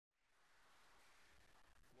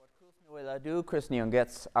Nueladu, Chris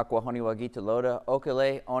Nyongets, Aquahoniwagita Loda,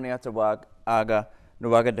 Okele, Oniatawag, Aga,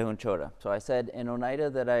 Nuwaga Dehunchoda. So I said in Oneida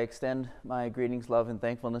that I extend my greetings, love, and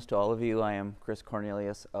thankfulness to all of you. I am Chris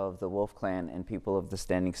Cornelius of the Wolf Clan and people of the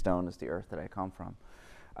Standing Stone is the earth that I come from.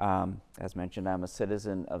 As mentioned, I'm a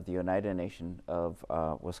citizen of the Oneida Nation of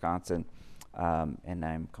Wisconsin, and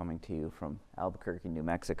I'm coming to you from Albuquerque, New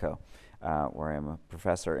Mexico, where I'm a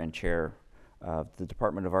professor and chair of the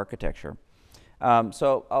Department of Architecture.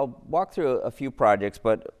 So I'll walk through a few projects,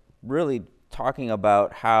 but really talking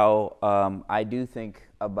about how I do think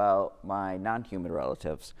about my non-human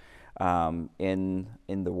relatives in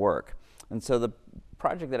the work. And so the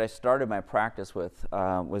project that I started my practice with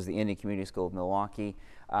was the Indian Community School of Milwaukee.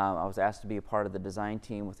 I was asked to be a part of the design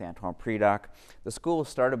team with Antoine Predock. The school was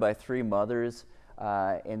started by three mothers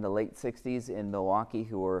in the late 60s in Milwaukee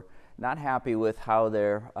who were not happy with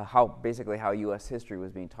how basically how U.S. history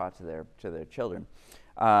was being taught to their children,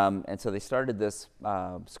 and so they started this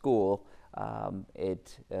school.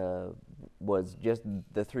 It was just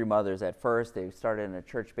the three mothers at first. They started in a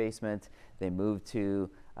church basement. They moved to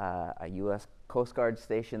a U.S. Coast Guard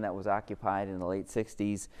station that was occupied in the late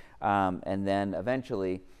 60s, and then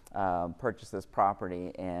eventually purchased this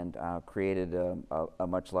property and created a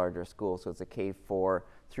much larger school. So it's a K-4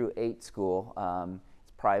 through 8 school.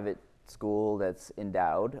 It's private school that's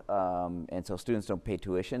endowed, and so students don't pay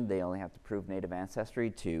tuition. They only have to prove Native ancestry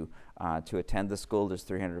to attend the school. There's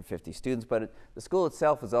 350 students, but the school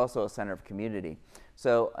itself is also a center of community.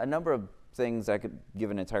 So a number of things, I could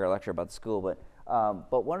give an entire lecture about the school,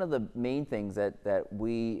 but one of the main things that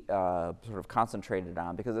we sort of concentrated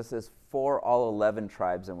on, because this is for all 11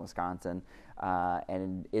 tribes in Wisconsin,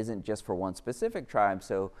 and it isn't just for one specific tribe,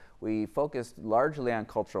 so we focused largely on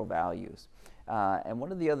cultural values. And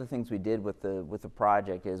one of the other things we did with the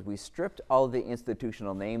project is we stripped all the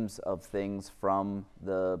institutional names of things from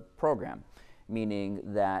the program, meaning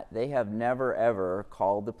that they have never ever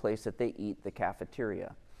called the place that they eat the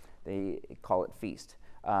cafeteria. They call it feast.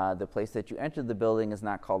 The place that you enter the building is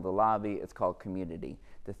not called the lobby, it's called community.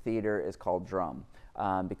 The theater is called drum.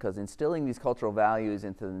 Because instilling these cultural values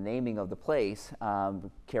into the naming of the place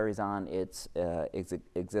carries on its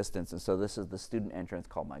existence. And so this is the student entrance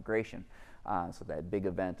called migration. So that big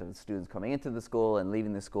event of students coming into the school and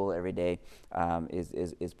leaving the school every day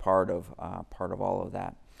is part of all of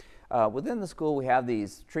that. Within the school, we have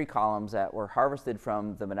these tree columns that were harvested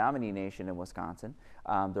from the Menominee Nation in Wisconsin.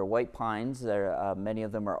 They're white pines. Many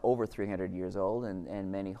of them are over 300 years old,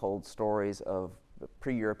 and many hold stories of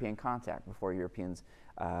pre-European contact before Europeans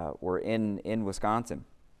were in Wisconsin.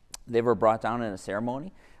 They were brought down in a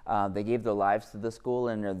ceremony. They gave their lives to the school,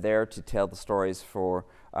 and are there to tell the stories for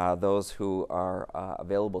those who are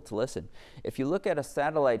available to listen. If you look at a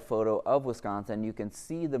satellite photo of Wisconsin, you can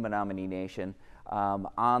see the Menominee Nation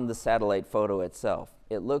on the satellite photo itself.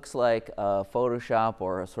 It looks like a Photoshop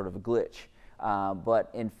or a sort of a glitch,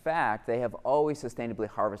 but in fact, they have always sustainably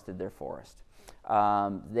harvested their forest.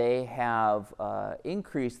 They have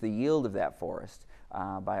increased the yield of that forest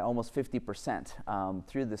by almost 50%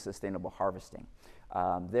 through the sustainable harvesting.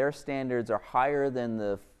 Their standards are higher than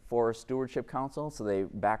the Forest Stewardship Council, so they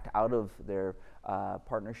backed out of their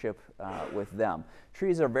partnership with them.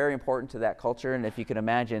 Trees are very important to that culture, and if you can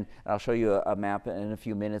imagine, and I'll show you a map in a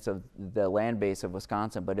few minutes of the land base of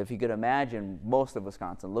Wisconsin, but if you could imagine most of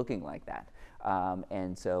Wisconsin looking like that.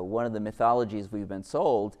 And so one of the mythologies we've been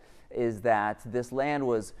sold is that this land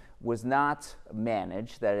was not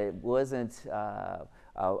managed, that it wasn't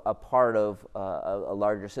a part of a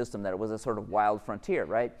larger system, that it was a sort of wild frontier,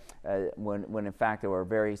 right? When in fact there were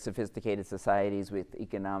very sophisticated societies with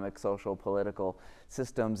economic, social, political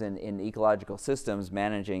systems and ecological systems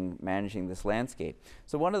managing this landscape.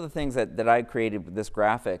 So one of the things that I created with this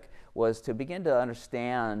graphic was to begin to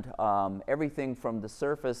understand everything from the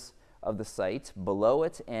surface of the site, below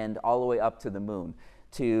it, and all the way up to the moon,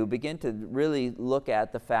 to begin to really look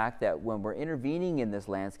at the fact that when we're intervening in this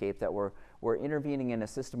landscape, that we're intervening in a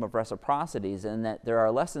system of reciprocities, and that there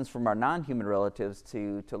are lessons from our non-human relatives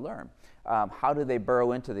to learn. How do they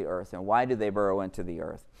burrow into the earth, and why do they burrow into the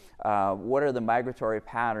earth? What are the migratory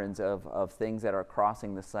patterns of things that are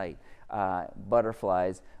crossing the site?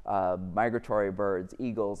 Butterflies, migratory birds,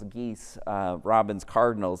 eagles, geese, robins,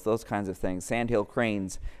 cardinals, those kinds of things. Sandhill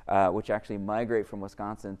cranes, which actually migrate from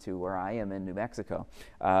Wisconsin to where I am in New Mexico.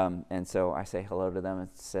 And so I say hello to them and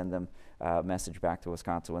send them a message back to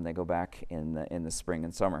Wisconsin when they go back in the spring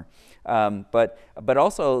and summer. But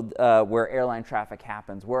also where airline traffic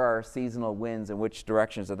happens, where are seasonal winds and which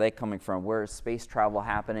directions are they coming from? Where is space travel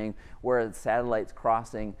happening? Where are the satellites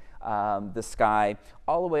crossing the sky,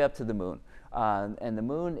 all the way up to the moon. And the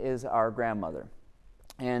moon is our grandmother.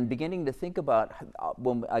 and beginning to think about,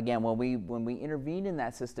 when we intervene in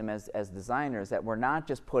that system as designers, that we're not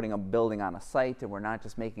just putting a building on a site, and we're not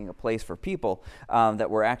just making a place for people, that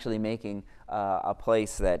we're actually making a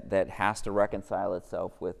place that has to reconcile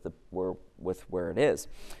itself with where it is.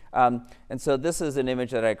 And so this is an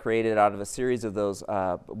image that I created out of a series of those.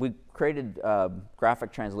 We created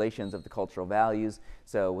graphic translations of the cultural values.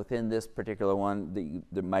 So within this particular one,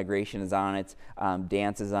 the migration is on it,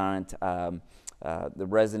 dance is on it, the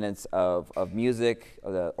resonance of music,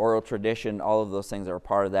 the oral tradition, all of those things are a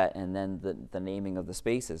part of that, and then the naming of the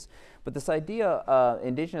spaces. But this idea,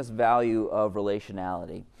 indigenous value of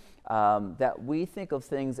relationality, that we think of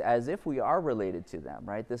things as if we are related to them,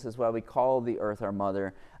 right? This is why we call the earth our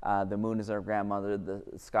mother, the moon is our grandmother, the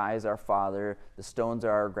sky is our father, the stones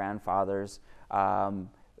are our grandfathers.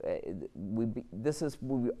 We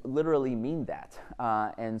literally mean that,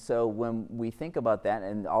 and so when we think about that,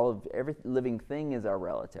 and every living thing is our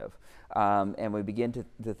relative, and we begin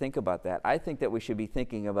to think about that, I think that we should be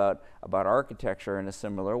thinking about architecture in a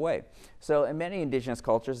similar way. So in many indigenous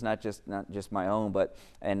cultures, not just my own,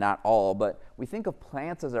 and not all, but we think of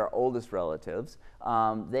plants as our oldest relatives.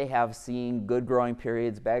 They have seen good growing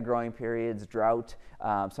periods, bad growing periods, drought.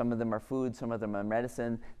 Some of them are food, some of them are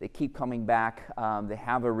medicine. They keep coming back. They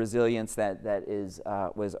have a resilience that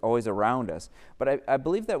was always around us. But I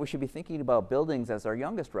believe that we should be thinking about buildings as our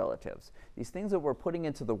youngest relatives. These things that we're putting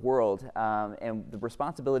into the world, and the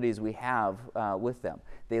responsibilities we have with them.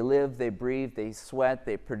 They live, they breathe, they sweat,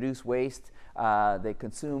 they produce waste, they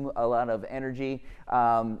consume a lot of energy.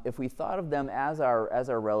 If we thought of them as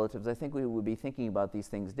our relatives, I think we would be thinking about these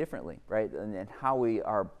things differently, right? And how we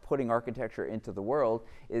are putting architecture into the world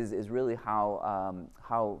is really how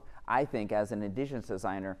I think, as an indigenous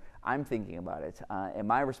designer, I'm thinking about it, and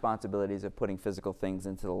my responsibilities of putting physical things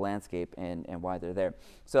into the landscape and why they're there.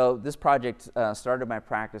 So this project started my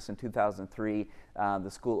practice in 2003. The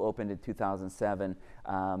school opened in 2007.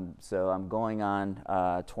 So I'm going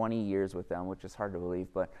on 20 years with them, which is hard to believe,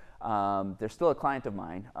 but they're still a client of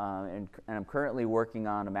mine, and I'm currently working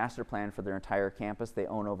on a master plan for their entire campus. They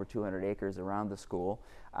own over 200 acres around the school.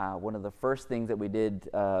 One of the first things that we did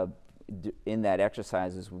in that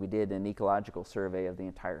exercise is we did an ecological survey of the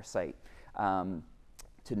entire site,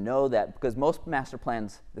 to know that, because most master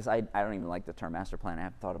plans, I don't even like the term master plan, I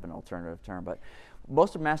haven't thought of an alternative term, but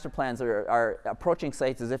most of master plans are approaching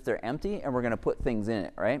sites as if they're empty and we're going to put things in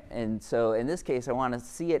it, right? And so in this case, I want to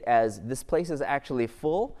see it as this place is actually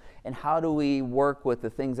full, and how do we work with the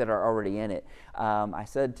things that are already in it? I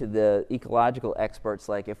said to the ecological experts,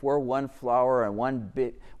 like, if we're one flower and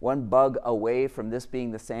one bug away from this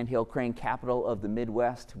being the sandhill crane capital of the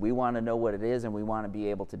Midwest, we want to know what it is, and we want to be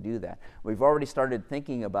able to do that. We've already started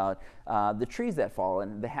thinking about the trees that fall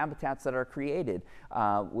and the habitats that are created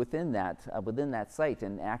within that site,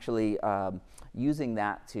 and actually using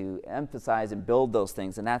that to emphasize and build those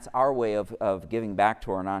things, and that's our way of giving back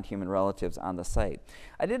to our non-human relatives on the site.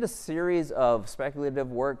 I did a series of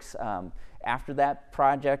speculative works after that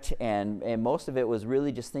project, and most of it was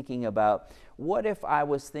really just thinking about, what if I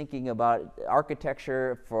was thinking about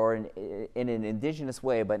architecture in an indigenous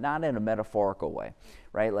way, but not in a metaphorical way,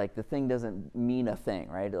 right? Like, the thing doesn't mean a thing,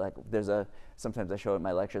 right? Like, sometimes I show it in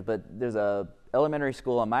my lectures, but there's a elementary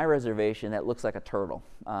school on my reservation that looks like a turtle.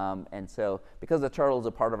 And so, because the turtle is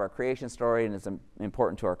a part of our creation story and it's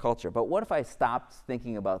important to our culture, but what if I stopped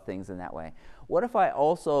thinking about things in that way? What if I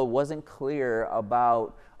also wasn't clear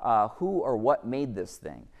about who or what made this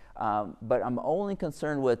thing? But I'm only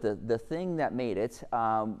concerned with the thing that made it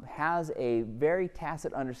has a very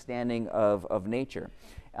tacit understanding of nature.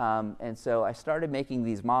 And so I started making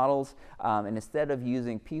these models, and instead of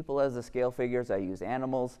using people as the scale figures, I use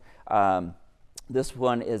animals. This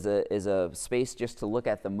one is a space just to look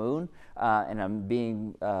at the moon, and I'm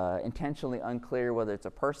being intentionally unclear whether it's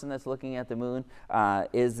a person that's looking at the moon.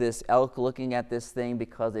 Is this elk looking at this thing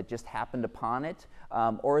because it just happened upon it,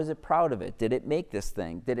 or is it proud of it? Did it make this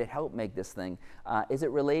thing? Did it help make this thing? Is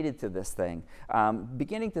it related to this thing?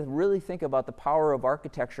 Beginning to really think about the power of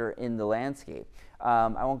architecture in the landscape.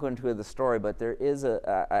 I won't go into the story, but there is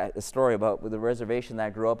a story about the reservation that I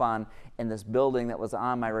grew up on, and this building that was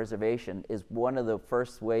on my reservation is one of the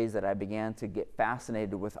first ways that I began to get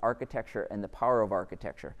fascinated with architecture and the power of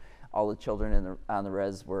architecture. All the children on the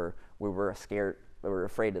res were scared. We were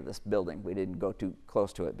afraid of this building. We didn't go too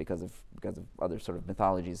close to it because of other sort of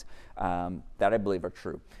mythologies that I believe are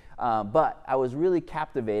true. But I was really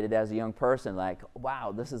captivated as a young person, like,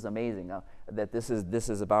 wow, this is amazing. that this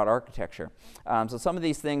is about architecture. So some of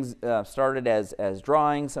these things started as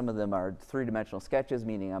drawings. Some of them are three-dimensional sketches,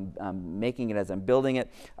 meaning I'm making it as I'm building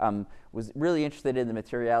it. Was really interested in the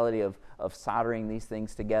materiality of soldering these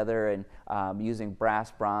things together and using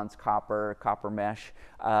brass, bronze, copper mesh,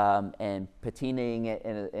 and patining it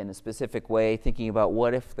in a specific way, thinking about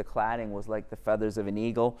what if the cladding was like the feathers of an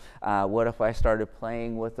eagle? What if I started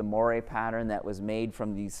playing with the moire pattern that was made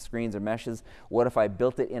from these screens or meshes? What if I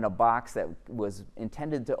built it in a box that was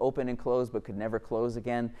intended to open and close but could never close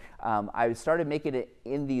again? I started making it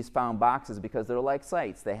in these found boxes because they're like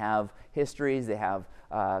sites. They have histories, they have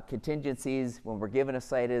contingencies. When we're given a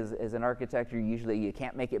site as an architect, usually you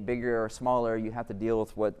can't make it bigger or smaller. You have to deal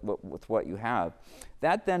with what you have.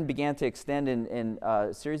 That then began to extend in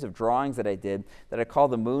a series of drawings that I did that I call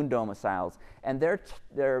the moon domiciles. And they're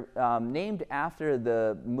named after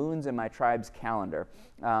the moons in my tribe's calendar.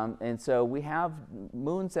 And so we have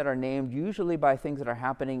moons that are named usually by things that are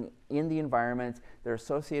happening in the environment. They're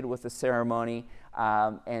associated with the ceremony.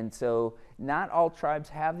 And so not all tribes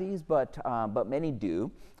have these, but many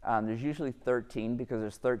do. There's usually 13 because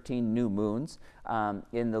there's 13 new moons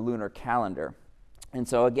in the lunar calendar. And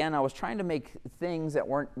so again, I was trying to make things that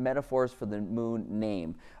weren't metaphors for the moon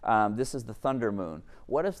name. This is the thunder moon.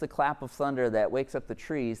 What if the clap of thunder that wakes up the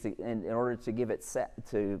trees in order to give it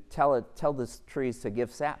tell the trees to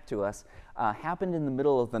give sap to us happened in the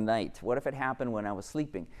middle of the night? What if it happened when I was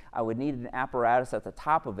sleeping? I would need an apparatus at the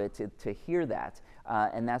top of it to hear that,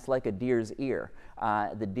 and that's like a deer's ear.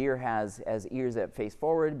 The deer has ears that face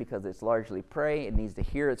forward because it's largely prey. It needs to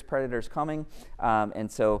hear its predators coming. And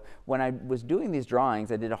so when I was doing these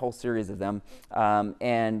drawings, I did a whole series of them.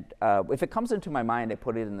 And if it comes into my mind, I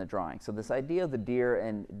put it in the drawing. So this idea of the deer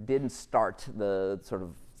didn't start the sort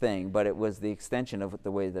of thing, but it was the extension of the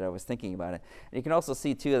way that I was thinking about it. And you can also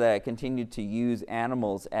see too that I continued to use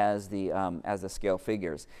animals as the scale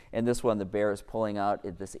figures. In this one, the bear is pulling out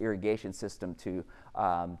this irrigation system to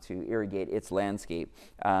irrigate its landscape,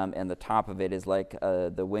 and the top of it is like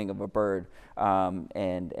the wing of a bird,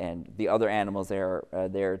 and the other animals there are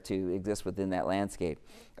there to exist within that landscape.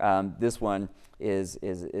 This one is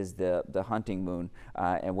the hunting moon,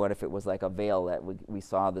 and what if it was like a veil that we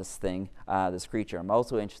saw this thing, this creature. I'm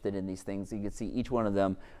also interested in these things. You can see each one of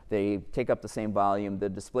them, they take up the same volume, they're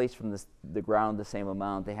displaced from the ground the same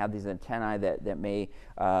amount, they have these antennae that may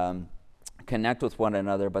connect with one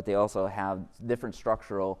another, but they also have different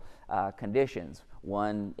structural conditions.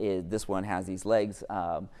 This one has these legs.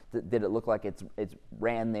 Did it look like it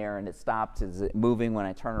ran there and it stopped? Is it moving when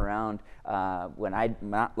I turn around? When I'm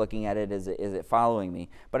not looking at it, is it following me?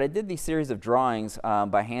 But I did these series of drawings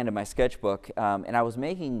by hand in my sketchbook, and I was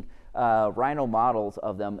making rhino models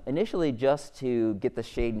of them initially just to get the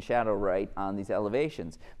shade and shadow right on these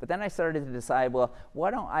elevations. But then I started to decide, well,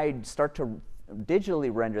 why don't I start to digitally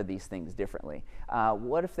render these things differently?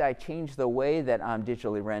 What if I change the way that I'm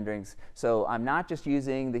digitally rendering, so I'm not just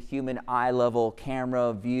using the human eye level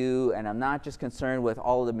camera view, and I'm not just concerned with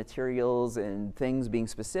all of the materials and things being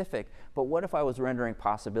specific, but what if I was rendering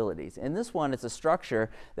possibilities? In this one, it's a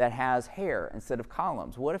structure that has hair instead of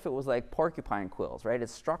columns. What if it was like porcupine quills, right?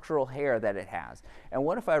 It's structural hair that it has. And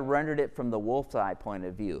what if I rendered it from the wolf's eye point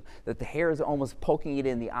of view, that the hair is almost poking it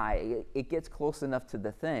in the eye? It gets close enough to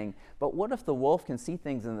the thing, but what if the wolf can see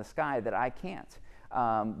things in the sky that I can't?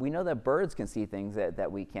 We know that birds can see things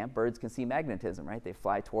that we can't. Birds can see magnetism, right? They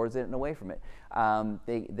fly towards it and away from it.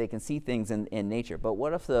 They can see things in nature. But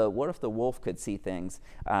what if the wolf could see things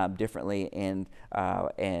differently, and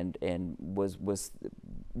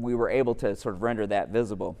we were able to sort of render that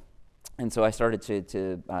visible? And so I started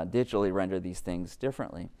to digitally render these things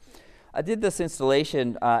differently. I did this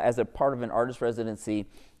installation as a part of an artist residency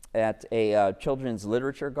at a children's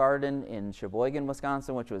literature garden in Sheboygan,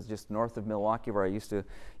 Wisconsin, which was just north of Milwaukee, where I used to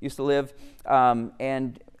live.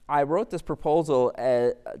 And I wrote this proposal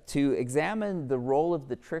to examine the role of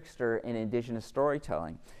the trickster in indigenous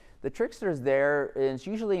storytelling. The trickster is there, and it's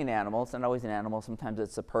usually an animal. It's not always an animal. Sometimes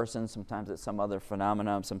it's a person, sometimes it's some other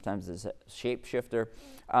phenomenon, sometimes it's a shapeshifter.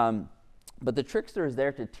 But the trickster is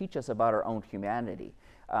there to teach us about our own humanity.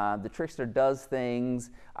 The trickster does things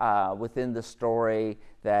within the story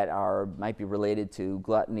that might be related to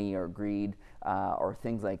gluttony or greed or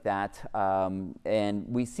things like that. And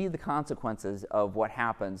we see the consequences of what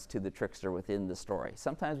happens to the trickster within the story.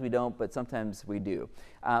 Sometimes we don't, but sometimes we do.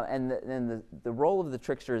 And the role of the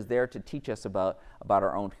trickster is there to teach us about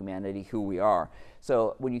our own humanity, who we are.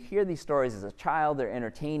 So when you hear these stories as a child, they're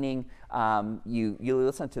entertaining. You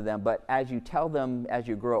listen to them, but as you tell them, as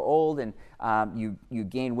you grow old and you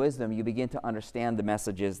gain wisdom, you begin to understand the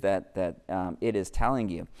messages that it is telling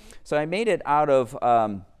you. So I made it out of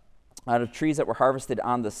out of trees that were harvested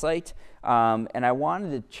on the site, and I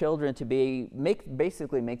wanted the children to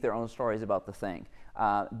basically make their own stories about the thing.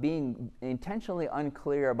 Being intentionally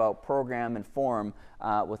unclear about program and form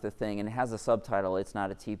with the thing, and it has a subtitle, It's Not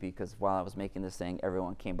a Teepee, because while I was making this thing,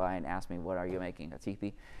 everyone came by and asked me, what are you making, a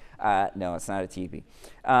teepee? No, it's not a teepee.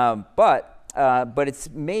 But it's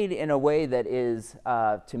made in a way that is,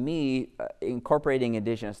 to me, incorporating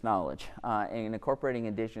indigenous knowledge and incorporating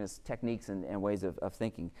indigenous techniques and ways of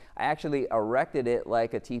thinking. I actually erected it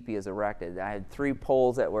like a teepee is erected. I had 3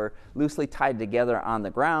 poles that were loosely tied together on the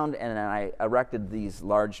ground, and then I erected these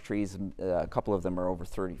large trees, a couple of them are over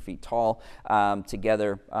 30 feet tall,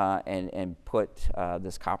 together and put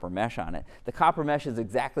this copper mesh on it. The copper mesh is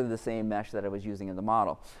exactly the same mesh that I was using in the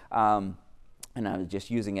model. And I was just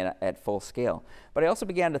using it at full scale. But I also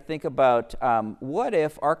began to think about what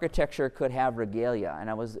if architecture could have regalia? And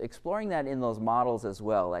I was exploring that in those models as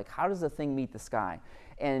well. Like, how does the thing meet the sky?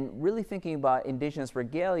 And really thinking about indigenous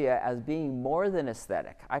regalia as being more than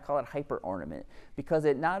aesthetic. I call it hyper-ornament, because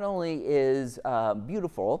it not only is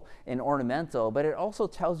beautiful and ornamental, but it also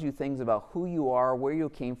tells you things about who you are, where you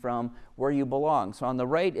came from, where you belong. So on the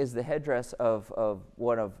right is the headdress of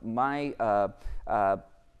one of my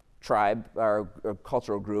tribe, our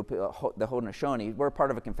cultural group, the Haudenosaunee. We're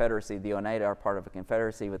part of a confederacy. The Oneida are part of a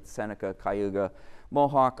confederacy with Seneca, Cayuga,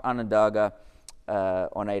 Mohawk, Onondaga,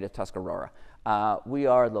 Oneida, Tuscarora. We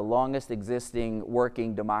are the longest existing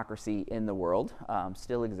working democracy in the world,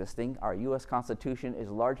 still existing. Our U.S. Constitution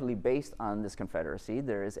is largely based on this confederacy.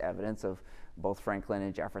 There is evidence of both Franklin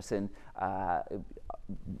and Jefferson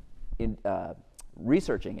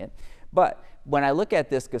researching it. But when I look at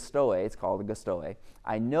this Gastoe, it's called a Gastoe,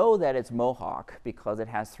 I know that it's Mohawk because it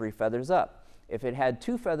has 3 feathers up. If it had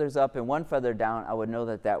 2 feathers up and 1 feather down, I would know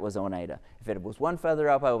that that was Oneida. If it was 1 feather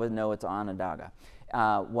up, I would know it's Onondaga.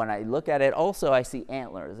 When I look at it also, I see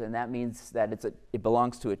antlers, and that means that it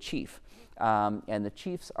belongs to a chief. And the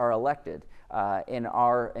chiefs are elected in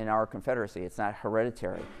our confederacy. It's not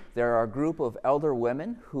hereditary. There are a group of elder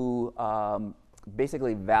women who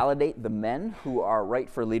basically validate the men who are right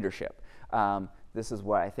for leadership. This is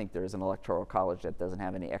why I think there is an electoral college that doesn't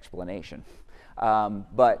have any explanation.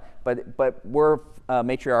 But we're a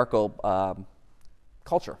matriarchal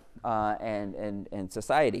culture and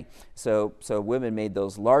society. So women made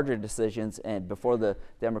those larger decisions and before the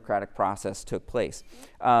democratic process took place.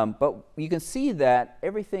 But you can see that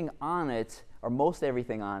everything on it, or most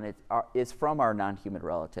everything on it, is from our non-human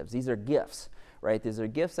relatives. These are gifts. Right? These are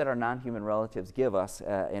gifts that our non-human relatives give us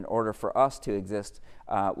in order for us to exist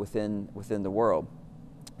within the world.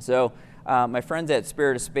 So my friends at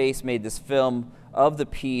Spirit of Space made this film of the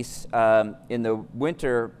piece in the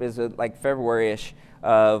winter, is like February-ish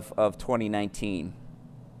of 2019.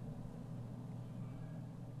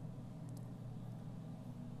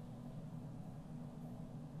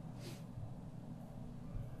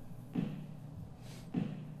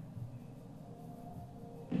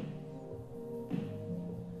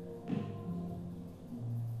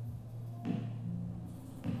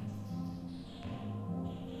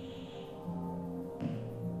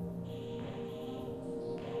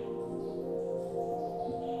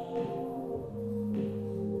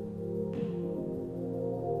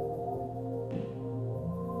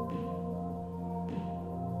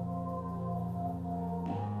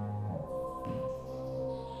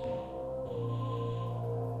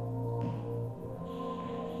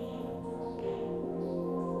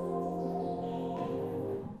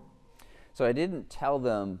 So I didn't tell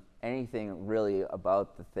them anything really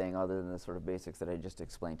about the thing other than the sort of basics that I just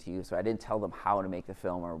explained to you. So I didn't tell them how to make the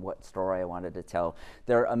film or what story I wanted to tell.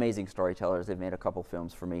 They're amazing storytellers. They've made a couple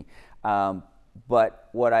films for me. But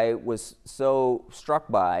what I was so struck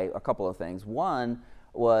by, a couple of things. One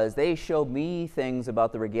was they showed me things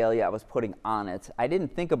about the regalia I was putting on it. I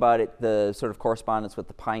didn't think about it, the sort of correspondence with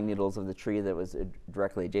the pine needles of the tree that was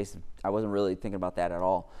directly adjacent. I wasn't really thinking about that at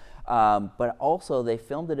all. But also they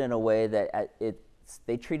filmed it in a way that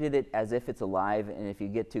they treated it as if it's alive, and if you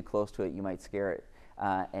get too close to it, you might scare it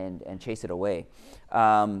and chase it away.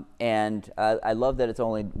 I love that it's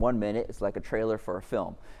only 1 minute. It's like a trailer for a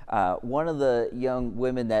film. One of the young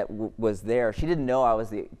women that was there, she didn't know I was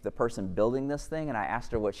the person building this thing, and I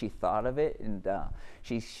asked her what she thought of it, and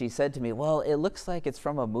she said to me, well, it looks like it's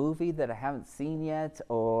from a movie that I haven't seen yet,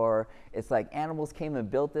 or It's like animals came and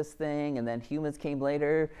built this thing, and then humans came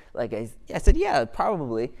later. Like I said, yeah,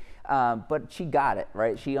 probably. But she got it,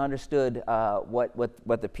 right? She understood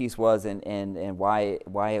what the piece was and why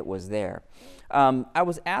it was there. I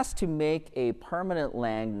was asked to make a permanent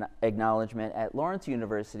land acknowledgement at Lawrence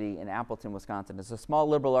University in Appleton, Wisconsin. It's a small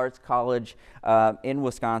liberal arts college in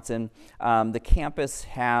Wisconsin. The campus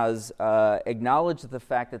has acknowledged the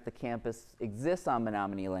fact that the campus exists on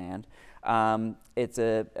Menominee land. It's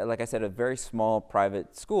like I said, a very small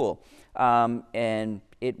private school, and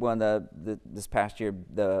it won this past year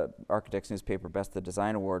the Architects Newspaper Best of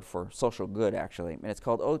Design Award for social good, actually, and it's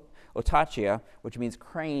called Otachia, which means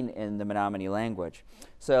crane in the Menominee language.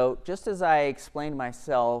 So just as I explained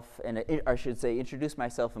myself, and I should say introduce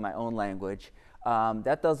myself in my own language,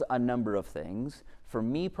 that does a number of things. For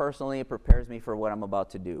me personally, it prepares me for what I'm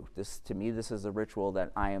about to do. To me, this is a ritual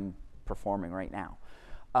that I am performing right now.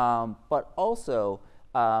 But also,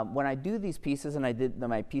 when I do these pieces, and I did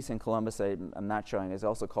my piece in Columbus, I'm not showing, is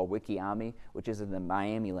also called Wikiami, which is in the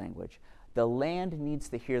Miami language. The land needs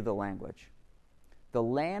to hear the language. The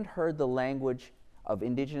land heard the language of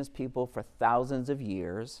indigenous people for thousands of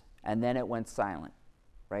years, and then it went silent,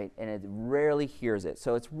 right? And it rarely hears it.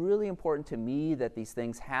 So it's really important to me that these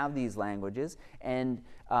things have these languages, and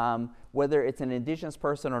whether it's an indigenous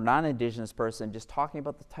person or non-indigenous person, just talking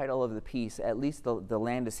about the title of the piece, at least the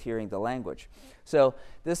land is hearing the language. So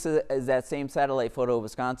this is that same satellite photo of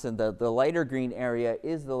Wisconsin. The lighter green area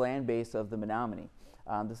is the land base of the Menominee.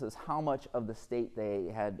 This is how much of the state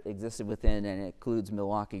they had existed within, and it includes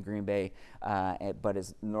Milwaukee, Green Bay, but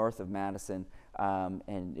is north of Madison.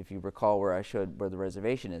 And if you recall where I showed where the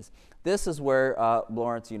reservation is, this is where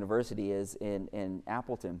Lawrence University is in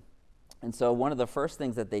Appleton. And so one of the first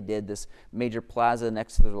things that they did, this major plaza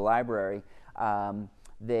next to the library,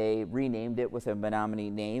 they renamed it with a Menominee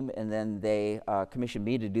name, and then they commissioned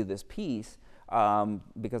me to do this piece.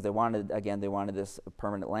 Because they wanted this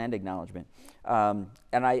permanent land acknowledgement. And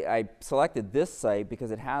I selected this site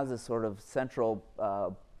because it has this sort of central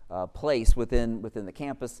place within the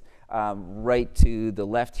campus. Right to the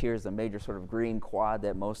left here is a major sort of green quad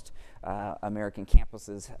that most American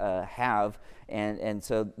campuses have. And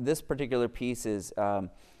so this particular piece is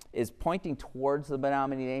pointing towards the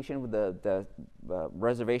Menominee Nation with the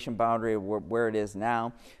reservation boundary where it is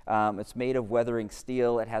now. It's made of weathering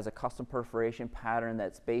steel. It has a custom perforation pattern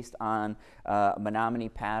that's based on a Menominee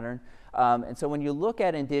pattern. And so when you look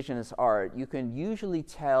at indigenous art, you can usually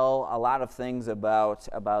tell a lot of things about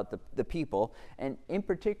the people, and in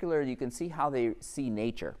particular, you can see how they see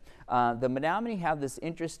nature. The Menominee have this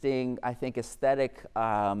interesting, I think, aesthetic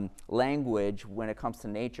language when it comes to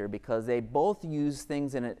nature, because they both use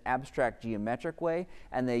things in an abstract geometric way,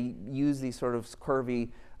 and they use these sort of curvy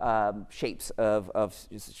shapes of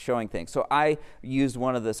showing things. So I used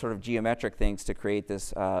one of the sort of geometric things to create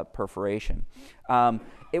this perforation.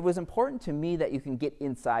 It was important to me that you can get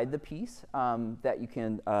inside the piece, that you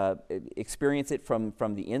can experience it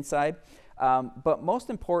from the inside. But most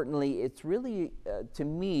importantly, it's really, to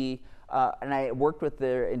me, and I worked with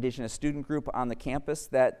their indigenous student group on the campus,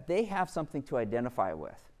 that they have something to identify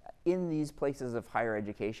with in these places of higher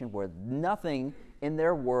education where nothing in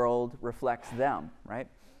their world reflects them, right?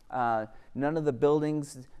 None of the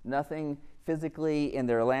buildings, nothing physically in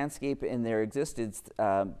their landscape, in their existence,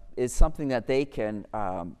 is something that they can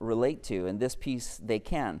relate to. In this piece, they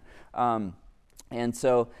can. And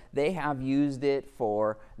so they have used it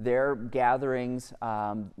for their gatherings.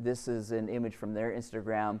 This is an image from their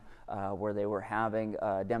Instagram where they were having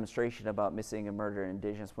a demonstration about missing and murdered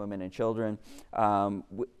indigenous women and children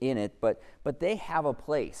in it. But they have a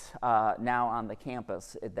place now on the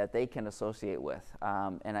campus that they can associate with.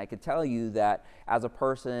 And I could tell you that as a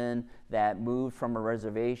person that moved from a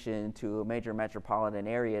reservation to a major metropolitan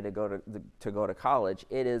area to go to college,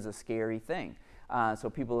 it is a scary thing.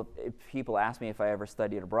 So if people ask me if I ever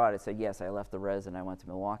studied abroad, I say yes, I left the res and I went to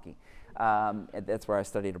Milwaukee. That's where I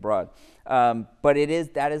studied abroad. But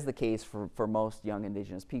that is the case for most young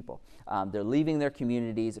indigenous people. They're leaving their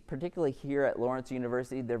communities, particularly here at Lawrence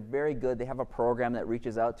University. They're very good. They have a program that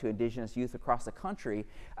reaches out to indigenous youth across the country.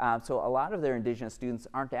 So a lot of their indigenous students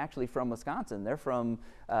aren't actually from Wisconsin. They're from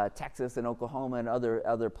Texas and Oklahoma and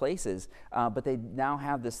other places. But they now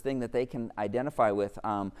have this thing that they can identify with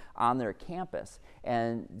on their campus.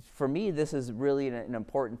 And for me, this is really an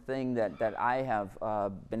important thing that I have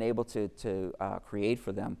been able to to create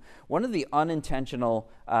for them. One of the unintentional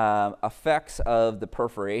effects of the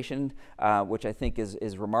perforation, which I think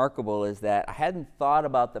is remarkable, is that I hadn't thought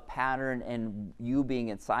about the pattern and you being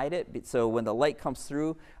inside it. So when the light comes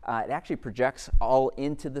through, it actually projects all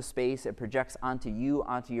into the space. It projects onto you,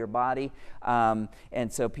 onto your body.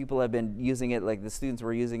 And so people have been using it, like the students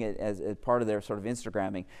were using it as part of their sort of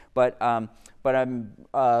Instagramming. But I'm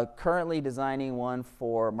currently designing one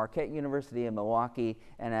for Marquette University in Milwaukee,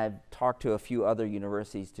 and I've talked to a few other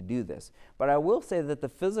universities to do this. But I will say that the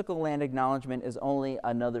physical land acknowledgement is only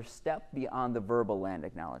another step beyond the verbal land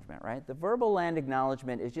acknowledgement, right? The verbal land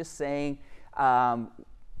acknowledgement is just saying,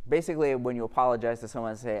 basically when you apologize to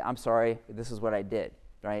someone and say, I'm sorry, this is what I did,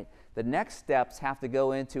 right? The next steps have to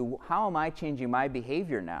go into, how am I changing my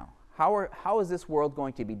behavior now? How is this world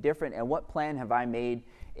going to be different, and what plan have I made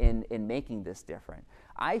in making this different?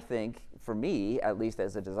 I think, for me, at least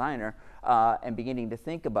as a designer, and beginning to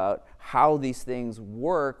think about how these things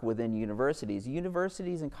work within universities.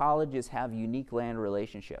 Universities and colleges have unique land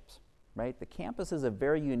relationships, right? The campus is a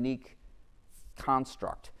very unique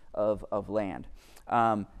construct of land.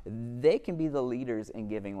 They can be the leaders in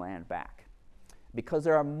giving land back, because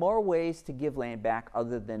there are more ways to give land back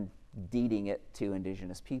other than deeding it to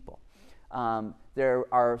indigenous people. There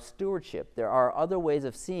are stewardship. There are other ways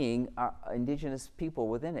of seeing indigenous people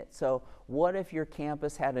within it. So what if your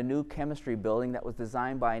campus had a new chemistry building that was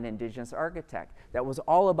designed by an indigenous architect that was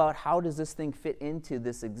all about how does this thing fit into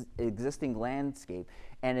this existing landscape,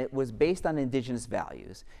 and it was based on indigenous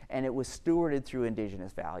values, and it was stewarded through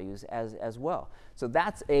indigenous values as well. So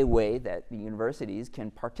that's a way that the universities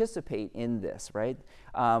can participate in this, right?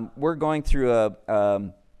 We're going through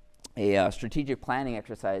a strategic planning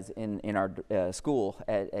exercise in our school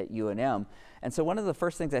at UNM. And so one of the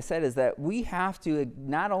first things I said is that we have to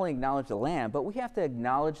not only acknowledge the land, but we have to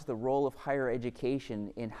acknowledge the role of higher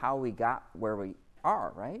education in how we got where we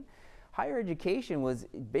are, right? Higher education was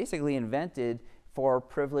basically invented for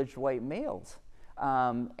privileged white males.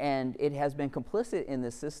 And it has been complicit in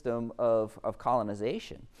the system of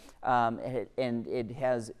colonization. And it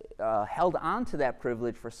has held on to that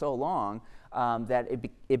privilege for so long that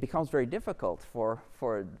it becomes very difficult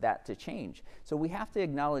for that to change. So we have to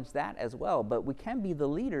acknowledge that as well, but we can be the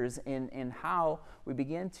leaders in how we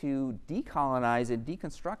begin to decolonize and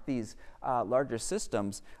deconstruct these larger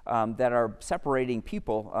systems that are separating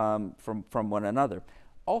people from one another.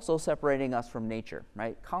 Also separating us from nature,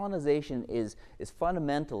 right? Colonization is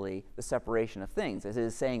fundamentally the separation of things. It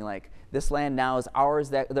is saying, like, this land now is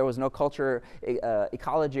ours, that there was no culture,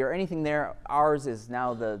 ecology, or anything there. Ours is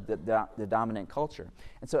now the dominant culture.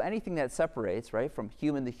 And so anything that separates, right, from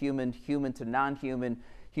human to human, human to non-human,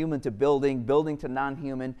 human to building, building to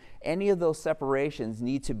non-human, any of those separations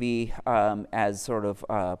need to be as sort of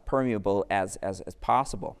permeable as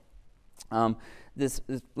possible. This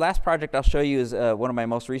last project I'll show you is one of my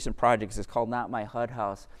most recent projects. It's called Not My HUD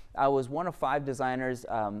House. I was one of 5 designers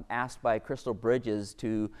asked by Crystal Bridges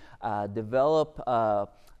to develop a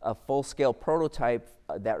full-scale prototype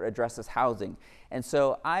that addresses housing. And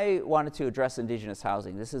so I wanted to address indigenous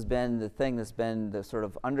housing. This has been the thing that's been the sort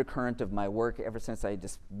of undercurrent of my work ever since I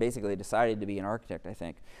just basically decided to be an architect, I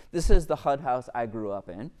think. This is the HUD house I grew up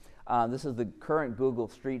in. This is the current Google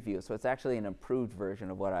Street View, so it's actually an improved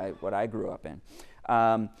version of what I grew up in.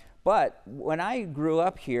 But when I grew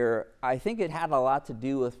up here, I think it had a lot to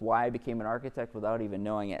do with why I became an architect without even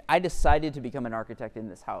knowing it. I decided to become an architect in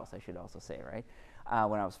this house, I should also say, right,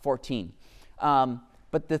 when I was 14.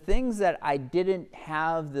 But the things that I didn't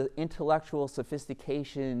have the intellectual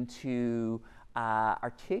sophistication to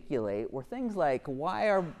articulate were things like,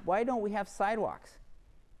 why don't we have sidewalks?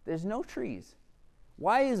 There's no trees.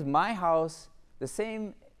 Why is my house the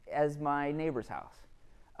same as my neighbor's house?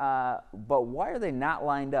 But why are they not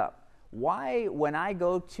lined up? Why, when I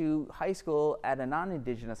go to high school at a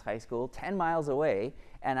non-indigenous high school 10 miles away,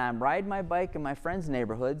 and I'm riding my bike in my friends'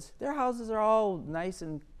 neighborhoods, their houses are all nice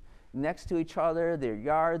and next to each other, their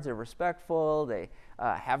yards are respectful, they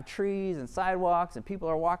have trees and sidewalks, and people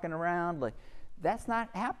are walking around. Like, that's not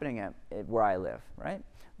happening at where I live, right?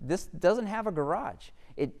 This doesn't have a garage.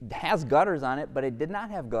 It has gutters on it, but it did not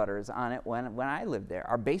have gutters on it when I lived there.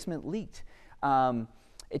 Our basement leaked.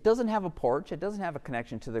 It doesn't have a porch. It doesn't have a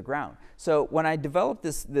connection to the ground. So when I developed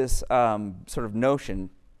this sort of notion,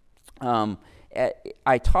 when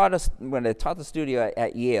I taught the studio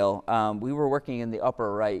at Yale, we were working in the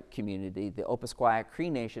Upper Right community, the Opaskwayak Cree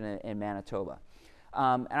Nation in Manitoba.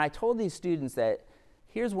 And I told these students that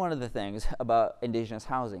here's one of the things about indigenous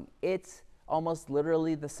housing. It's almost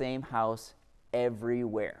literally the same house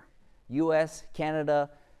everywhere. US, Canada,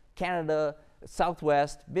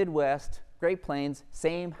 Southwest, Midwest, Great Plains,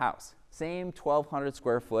 same house, same 1,200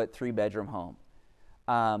 square foot, 3-bedroom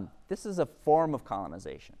home. This is a form of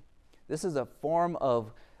colonization. This is a form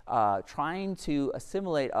of trying to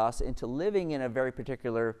assimilate us into living in a very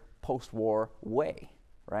particular post-war way,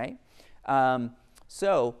 right?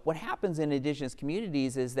 So what happens in indigenous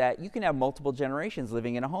communities is that you can have multiple generations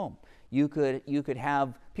living in a home. You could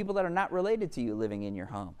have people that are not related to you living in your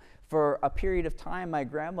home. For a period of time, my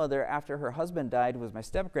grandmother, after her husband died, was my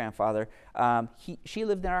step-grandfather. She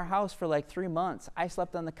lived in our house for like 3 months. I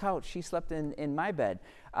slept on the couch. She slept in my bed.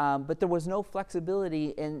 But there was no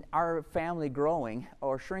flexibility in our family growing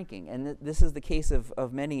or shrinking. And this is the case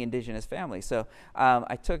of many indigenous families. So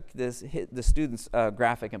I took the student's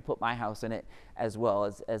graphic and put my house in it as well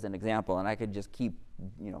as an example. And I could just keep,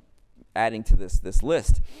 adding to this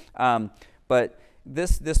list. But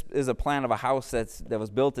this is a plan of a house that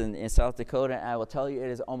was built in South Dakota, and I will tell you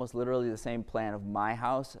it is almost literally the same plan of my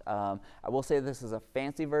house. I will say this is a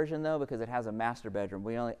fancy version though, because it has a master bedroom.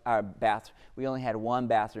 We only had one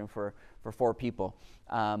bathroom for 4 people.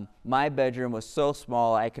 My bedroom was so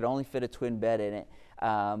small I could only fit a twin bed in it.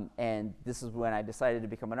 And this is when I decided to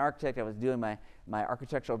become an architect. I was doing my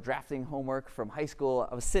architectural drafting homework from high school.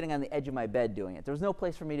 I was sitting on the edge of my bed doing it. There was no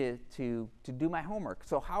place for me to do my homework.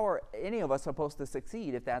 So how are any of us supposed to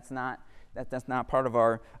succeed if that's not part of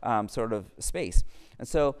our sort of space? And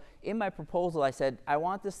so in my proposal, I said, I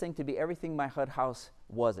want this thing to be everything my HUD house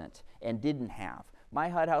wasn't and didn't have. My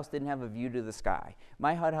HUD house didn't have a view to the sky.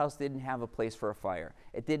 My HUD house didn't have a place for a fire.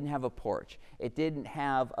 It didn't have a porch. It didn't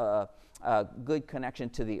have a good connection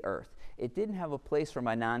to the earth. It didn't have a place for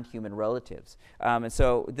my non-human relatives. And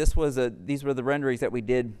so these were the renderings that we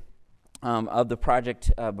did of the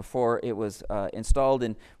project before it was installed,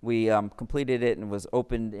 and we completed it and was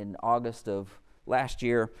opened in August of last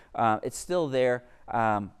year. It's still there.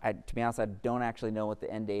 To be honest, I don't actually know what the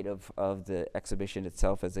end date of the exhibition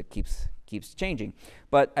itself, as it keeps changing.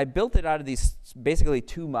 But I built it out of these basically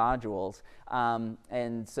 2 modules.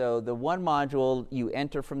 And so the one module, you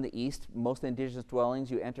enter from the east. Most indigenous dwellings,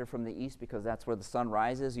 you enter from the east because that's where the sun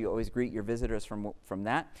rises. You always greet your visitors from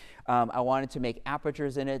that. I wanted to make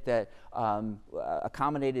apertures in it that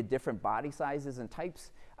accommodated different body sizes and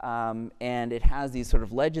types. And it has these sort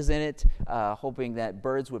of ledges in it, hoping that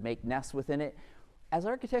birds would make nests within it. As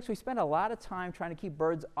architects, we spend a lot of time trying to keep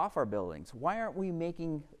birds off our buildings. Why aren't we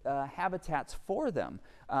making habitats for them?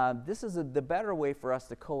 This is the better way for us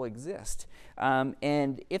to coexist.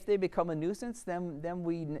 And if they become a nuisance, then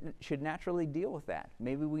we should naturally deal with that.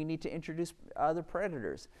 Maybe we need to introduce other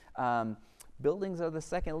predators. Buildings are the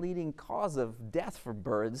second leading cause of death for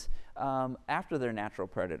birds after their natural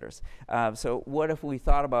predators. So what if we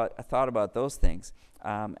thought about those things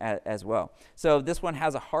as well? So this one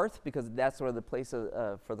has a hearth because that's where the place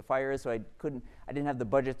for the fire is. So I didn't have the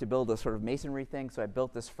budget to build a sort of masonry thing. So I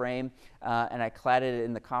built this frame and I cladded it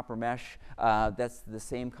in the copper mesh. That's the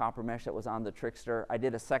same copper mesh that was on the Trickster. I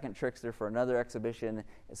did a second Trickster for another exhibition.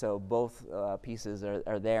 So both pieces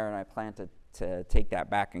are there, and I plan to take that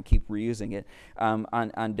back and keep reusing it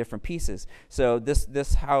on different pieces. So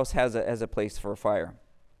this house has a place for a fire.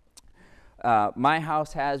 My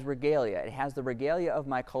house has regalia. It has the regalia of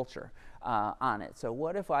my culture on it. So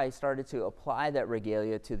what if I started to apply that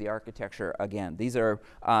regalia to the architecture again? These are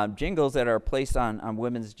jingles that are placed on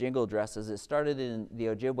women's jingle dresses. It started in the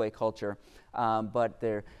Ojibwe culture, but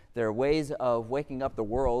they're ways of waking up the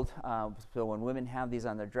world. So when women have these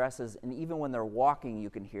on their dresses, and even when they're walking, you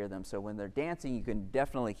can hear them. So when they're dancing, you can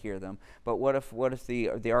definitely hear them. But what if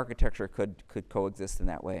the architecture could coexist in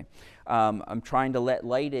that way? I'm trying to let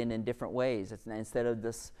light in different ways. Instead of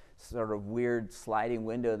this sort of weird sliding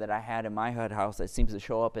window that I had in my HUD house that seems to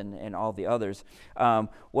show up in all the others.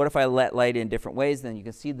 What if I let light in different ways? Then you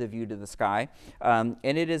can see the view to the sky. And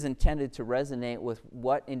it is intended to resonate with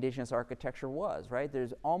what indigenous architecture was, right?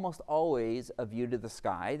 There's almost always a view to the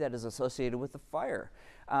sky that is associated with the fire.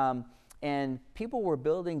 And people were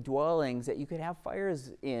building dwellings that you could have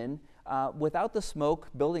fires in without the smoke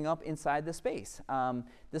building up inside the space.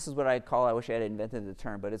 This is what I wish I had invented the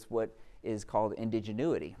term, but it's what is called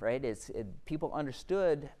indigenuity, right? People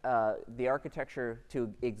understood the architecture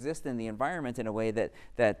to exist in the environment in a way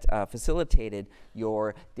that facilitated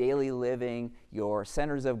your daily living, your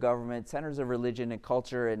centers of government, centers of religion and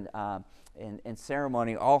culture and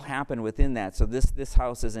ceremony all happen within that. So this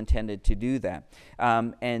house is intended to do that.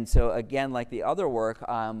 And so again, like the other work,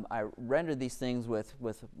 I rendered these things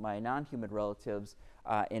with my non-human relatives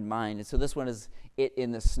in mind. And so this one is it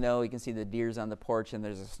in the snow. You can see the deers on the porch, and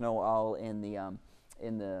there's a snow owl in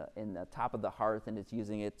the top of the hearth, and it's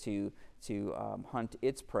using it to hunt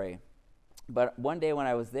its prey. But one day when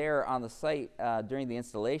I was there on the site during the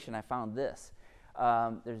installation, I found this.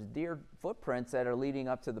 There's deer footprints that are leading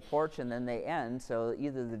up to the porch, and then they end. So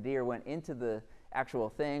either the deer went into the actual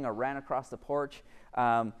thing or ran across the porch.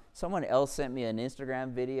 Someone else sent me an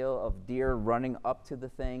Instagram video of deer running up to the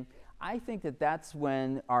thing. I think that that's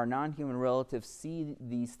when our non-human relatives see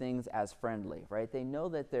these things as friendly, right? They know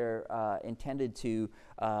that they're intended to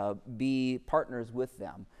be partners with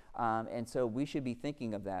them. And so we should be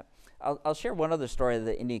thinking of that. I'll share one other story of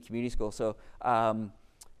the Indian Community School. So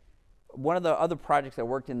one of the other projects I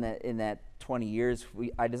worked in that 20 years,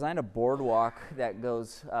 I designed a boardwalk that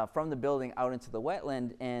goes from the building out into the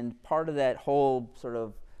wetland, and part of that whole sort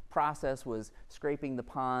of process was scraping the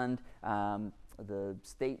pond. The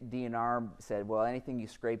state DNR said, well, anything you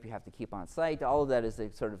scrape, you have to keep on site. All of that is to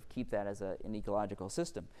sort of keep that as an ecological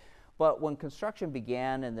system. But when construction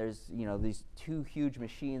began, and there's these two huge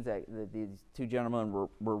machines that these two gentlemen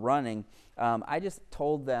were running, I just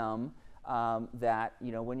told them that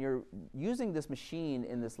when you're using this machine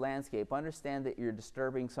in this landscape, understand that you're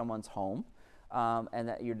disturbing someone's home and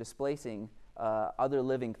that you're displacing other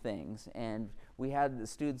living things. And we had the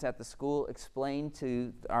students at the school explain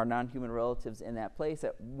to our non-human relatives in that place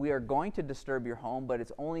that we are going to disturb your home, but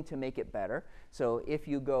it's only to make it better. So if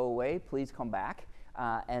you go away, please come back.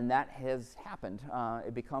 And that has happened.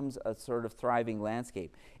 It becomes a sort of thriving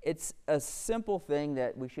landscape. It's a simple thing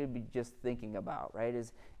that we should be just thinking about, right?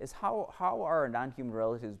 Is how are our non-human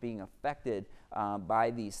relatives being affected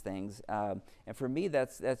by these things? And for me,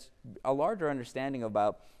 that's a larger understanding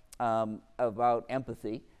about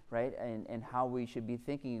empathy, right? And how we should be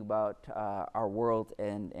thinking about our world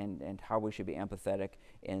and how we should be empathetic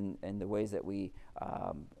in the ways that we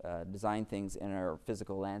design things in our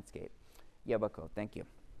physical landscape. Yabako, thank you.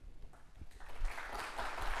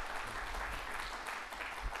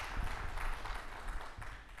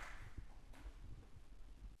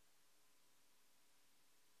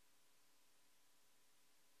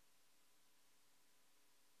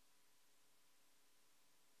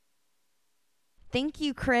 Thank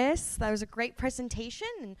you, Chris. That was a great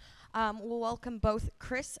presentation. And we'll welcome both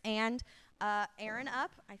Chris and Aaron up.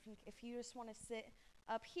 I think if you just want to sit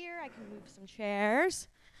up here, I can move some chairs.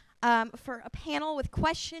 For a panel with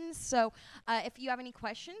questions. So if you have any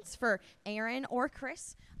questions for Aaron or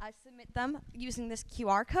Chris, submit them using this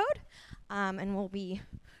QR code, and we'll be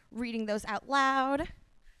reading those out loud.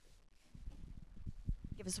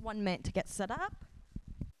 Give us 1 minute to get set up.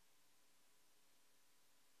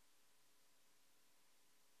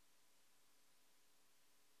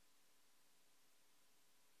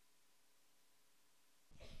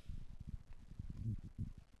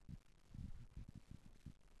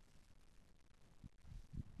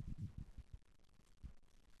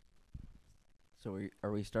 So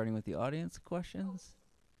are we starting with the audience questions?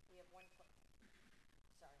 We have one question.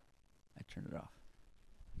 Sorry. I turned it off.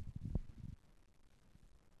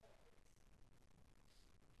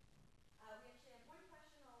 We actually have one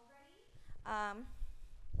question already.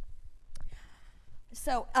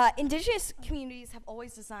 So indigenous communities have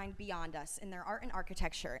always designed beyond us in their art and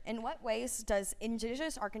architecture. In what ways does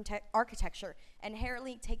indigenous architecture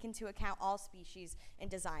inherently take into account all species in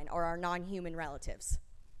design or our non-human relatives?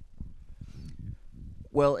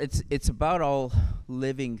 Well, it's about all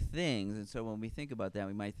living things, and so when we think about that,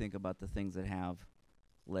 we might think about the things that have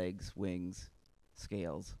legs, wings,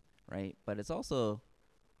 scales, right? But it's also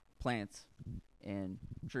plants and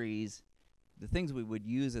trees, the things we would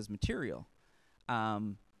use as material.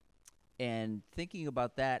 And thinking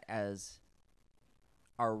about that as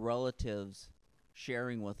our relatives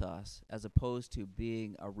sharing with us as opposed to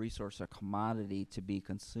being a resource or commodity to be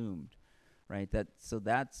consumed, right?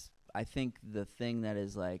 That's I think the thing that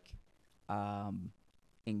is like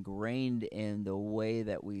ingrained in the way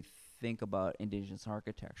that we think about indigenous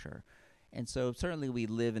architecture. And so certainly we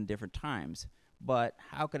live in different times, but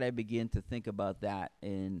how could I begin to think about that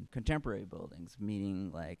in contemporary buildings? Meaning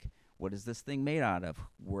like, what is this thing made out of?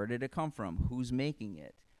 Where did it come from? Who's making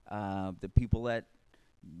it? The people that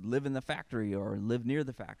live in the factory or live near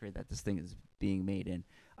the factory that this thing is being made in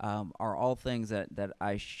are all things that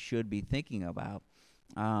I should be thinking about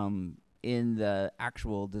in the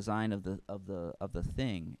actual design of the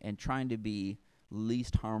thing and trying to be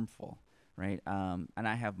least harmful, right? And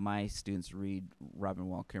I have my students read Robin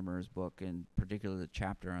Wall Kimmerer's book, and particularly the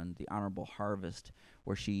chapter on the honorable harvest,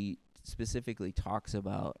 where she specifically talks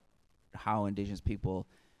about how indigenous people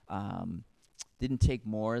didn't take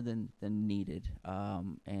more than needed,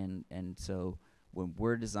 and so when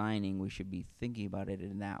we're designing, we should be thinking about it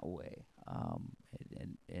in that way,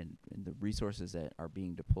 and the resources that are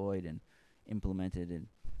being deployed and implemented. And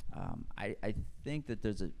I think that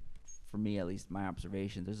there's for me at least, my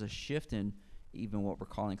observation, there's a shift in even what we're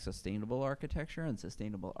calling sustainable architecture and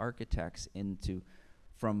sustainable architects into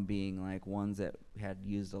from being like ones that had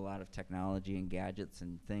used a lot of technology and gadgets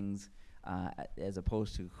and things as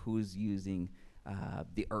opposed to who's using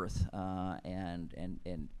the earth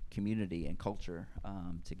and community and culture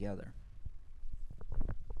together.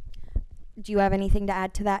 Do you have anything to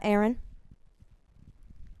add to that, Aaron?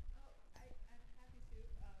 I'm happy to.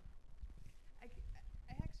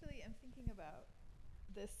 I actually am thinking about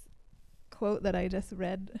this quote that I just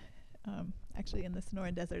read, actually in the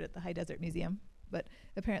Sonoran Desert at the High Desert Museum, but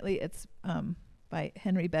apparently it's by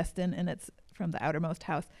Henry Beston, and it's from The Outermost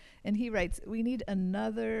House. And he writes, "We need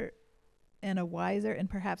another and a wiser and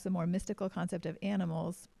perhaps a more mystical concept of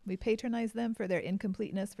animals. We patronize them for their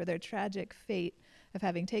incompleteness, for their tragic fate of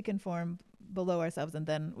having taken form below ourselves, and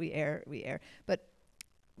then we err. But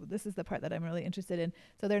this is the part that I'm really interested in.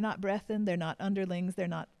 So they're not brethren, they're not underlings,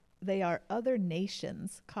 they are other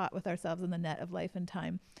nations caught with ourselves in the net of life and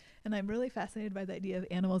time." And I'm really fascinated by the idea of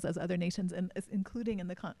animals as other nations, and including in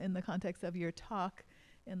the context of your talk,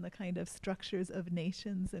 in the kind of structures of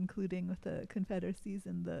nations, including with the confederacies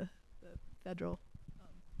and the federal.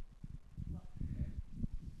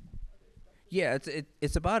 Yeah,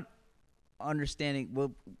 it's about understanding.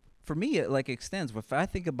 Well, for me, it like extends. If I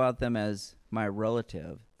think about them as my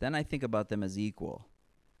relative, then I think about them as equal,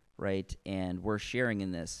 right? And we're sharing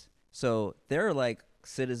in this. So they're like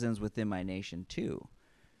citizens within my nation too,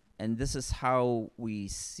 and this is how we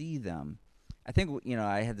see them. I think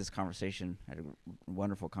I had this conversation. I had a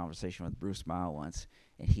wonderful conversation with Bruce Mile once,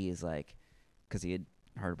 and he is like, because he had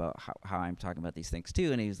heard about how I'm talking about these things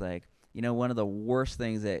too, and he was like, one of the worst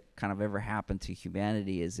things that kind of ever happened to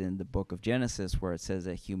humanity is in the book of Genesis, where it says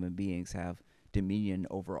that human beings have dominion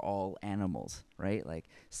over all animals, right? Like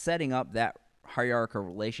setting up that hierarchical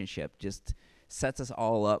relationship just sets us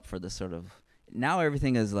all up for the sort of, now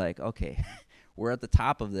everything is like, okay, we're at the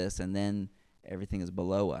top of this, and then everything is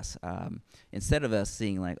below us. Instead of us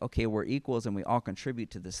seeing like, okay, we're equals and we all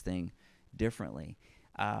contribute to this thing differently.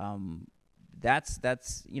 That's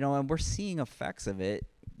and we're seeing effects of it.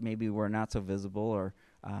 Maybe we're not so visible, or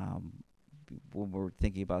when we're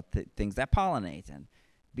thinking about things that pollinate and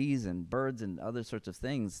bees and birds and other sorts of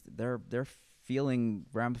things, they're feeling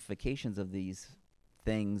ramifications of these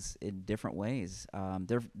things in different ways.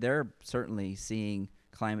 They're certainly seeing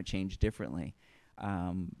climate change differently,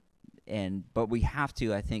 but we have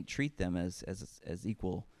to, I think, treat them as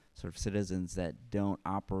equal sort of citizens that don't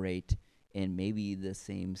operate in maybe the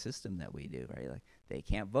same system that we do, right? Like they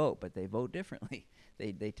can't vote, but they vote differently.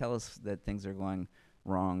 They tell us that things are going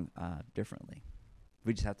wrong differently.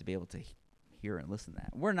 We just have to be able to hear and listen to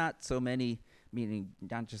that. We're not so many, meaning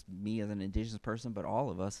not just me as an indigenous person, but all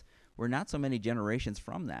of us, we're not so many generations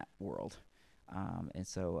from that world. And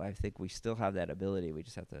so I think we still have that ability. We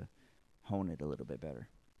just have to hone it a little bit better.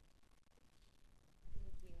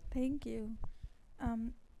 Thank you.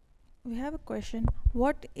 We have a question.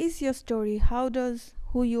 What is your story? How does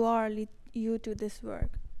who you are lead you to this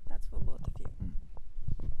work? That's for both of you.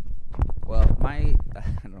 Well, I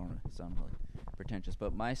don't want to sound really pretentious,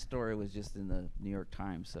 but my story was just in the New York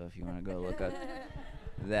Times. So if you want to go look at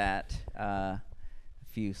that a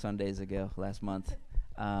few Sundays ago, last month,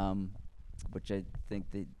 which I think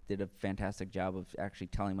they did a fantastic job of actually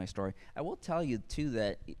telling my story. I will tell you, too,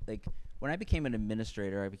 that like when I became an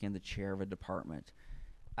administrator, I became the chair of a department.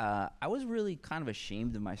 I was really kind of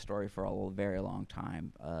ashamed of my story for a very long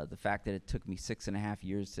time. The fact that it took me 6.5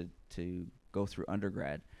 years to go through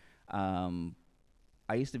undergrad.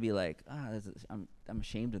 I used to be like, I'm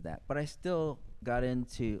ashamed of that. But I still got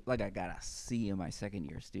into, like, I got a C in my second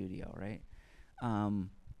year studio, right?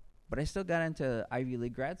 But I still got into Ivy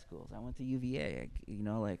League grad schools. I went to UVA,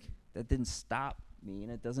 that didn't stop me,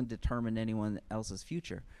 and it doesn't determine anyone else's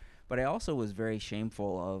future. But I also was very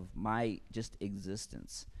shameful of my just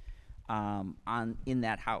existence in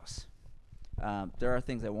that house. There are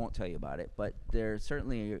things I won't tell you about it, but there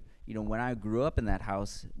certainly, when I grew up in that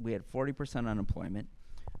house, we had 40% unemployment.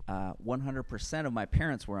 100% of my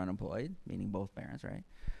parents were unemployed, meaning both parents, right?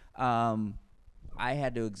 I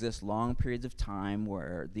had to exist long periods of time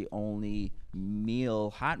where the only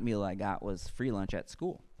hot meal I got was free lunch at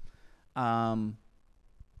school.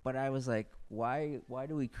 But I was like, why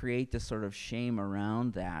do we create this sort of shame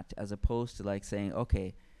around that, as opposed to like saying,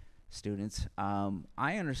 okay, students,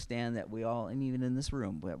 I understand that we all, and even in this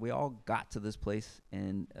room, we all got to this place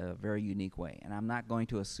in a very unique way, and I'm not going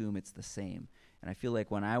to assume it's the same. And I feel like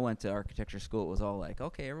when I went to architecture school, it was all like,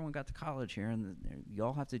 okay, everyone got to college here, and you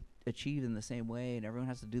all have to achieve in the same way, and everyone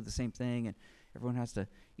has to do the same thing, and everyone has to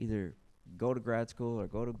either go to grad school or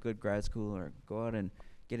go to good grad school or go out and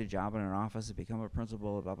get a job in an office and become a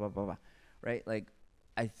principal, blah, blah, blah, blah, right? Like,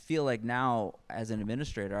 I feel like now, as an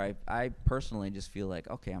administrator, I personally just feel like,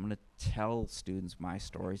 okay, I'm going to tell students my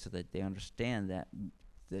story so that they understand that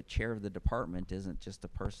the chair of the department isn't just a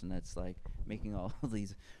person that's like making all of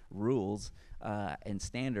these rules and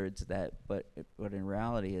standards, but in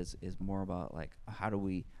reality is more about like how do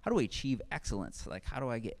we achieve excellence? Like, how do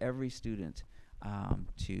I get every student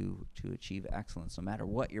to achieve excellence, no matter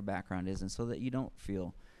what your background is, and so that you don't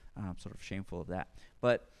feel sort of shameful of that.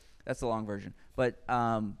 But that's the long version. But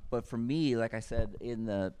for me, like I said,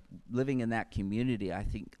 living in that community, I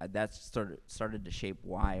think that started to shape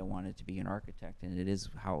why I wanted to be an architect, and it is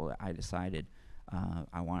how I decided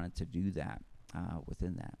I wanted to do that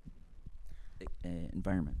within that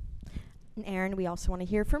environment. And Aaron, we also want to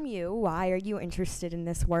hear from you. Why are you interested in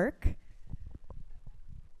this work?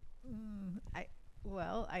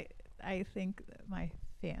 I think that my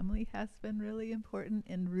family has been really important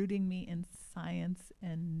in rooting me in science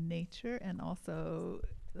and nature, and also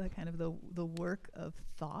the kind of the work of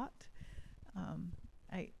thought.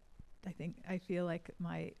 I feel like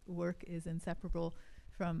my work is inseparable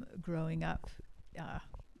from growing up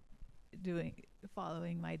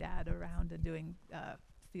following my dad around and doing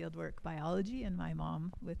fieldwork biology, and my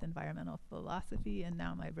mom with environmental philosophy, and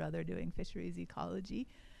now my brother doing fisheries ecology.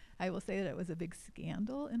 I will say that it was a big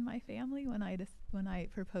scandal in my family when I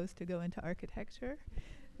proposed to go into architecture.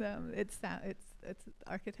 It's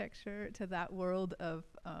architecture to that world of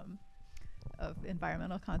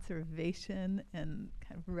environmental conservation and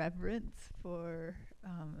kind of reverence for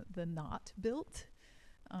the not built.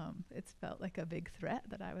 It's felt like a big threat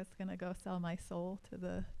that I was going to go sell my soul to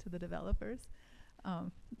the developers.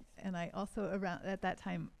 And I also, around at that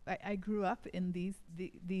time, I grew up in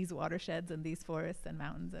these watersheds and these forests and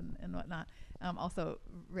mountains and whatnot. Also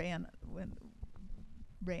ran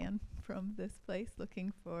from this place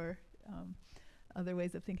looking for other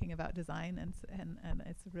ways of thinking about design, and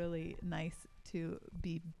it's really nice to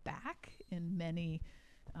be back in many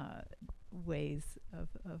ways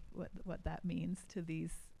of what that means to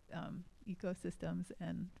these ecosystems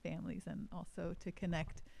and families, and also to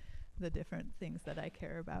connect the different things that I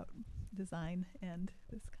care about, design and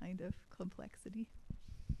this kind of complexity.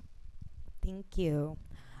 Thank you.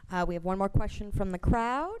 We have one more question from the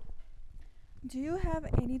crowd. Do you have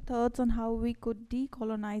any thoughts on how we could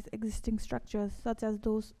decolonize existing structures such as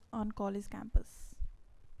those on college campus?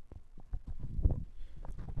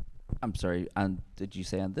 I'm sorry, did you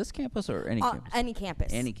say on this campus or any campus? Any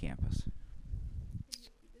campus. Any campus.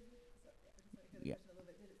 Yeah.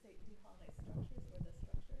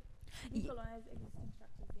 Decolonize existing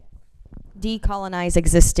structures, yes. Decolonize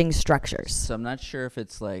existing structures. So I'm not sure if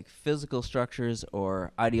it's like physical structures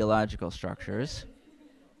or ideological structures.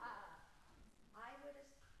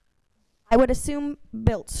 I would assume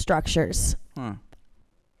built structures. Huh.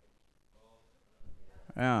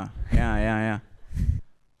 Yeah.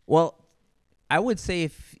 Well, I would say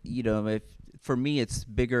if for me it's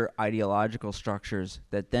bigger ideological structures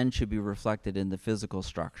that then should be reflected in the physical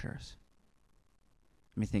structures.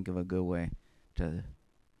 Let me think of a good way to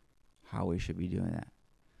how we should be doing that.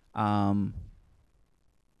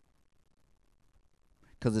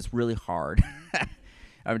 Because it's really hard.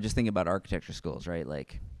 I'm just thinking about architecture schools, right?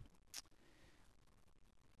 Like,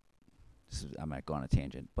 I might go on a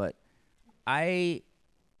tangent, but I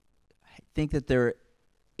think that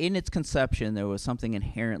in its conception, there was something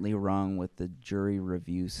inherently wrong with the jury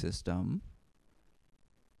review system,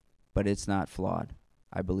 but it's not flawed.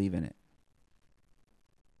 I believe in it.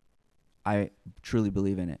 I truly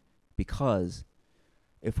believe in it, because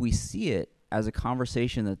if we see it as a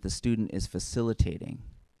conversation that the student is facilitating,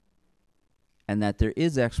 and that there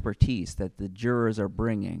is expertise that the jurors are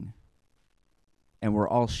bringing, and we're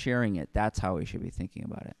all sharing it, that's how we should be thinking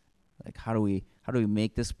about it. Like, how do we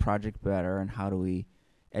make this project better, and how do we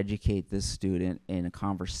educate this student in a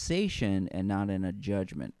conversation and not in a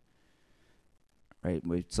judgment, right?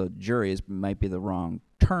 So jury might be the wrong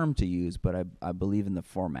term to use, but I believe in the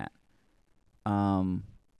format. And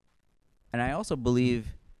I also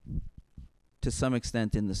believe to some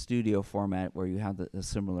extent in the studio format where you have a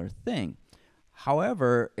similar thing.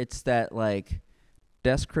 However, it's that like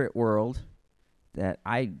desperate world that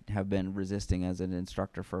I have been resisting as an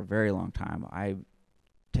instructor for a very long time. I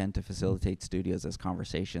tend to facilitate studios as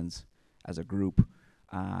conversations as a group,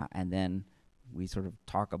 and then we sort of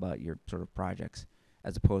talk about your sort of projects,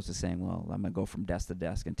 as opposed to saying, well, I'm going to go from desk to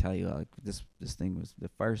desk and tell you, like, this thing was the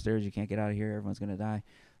fire stairs, you can't get out of here, everyone's going to die.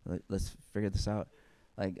 Let's figure this out.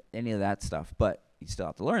 Like, any of that stuff. But you still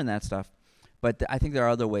have to learn that stuff. But I think there are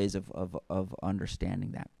other ways of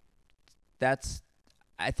understanding that. That's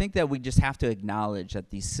I think that we just have to acknowledge that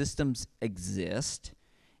these systems exist,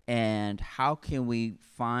 and how can we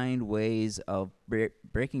find ways of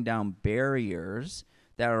breaking down barriers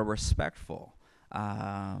that are respectful,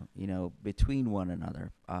 between one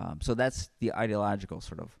another. So that's the ideological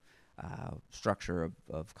sort of structure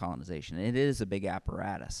of colonization. It is a big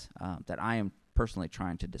apparatus that I am personally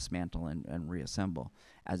trying to dismantle and reassemble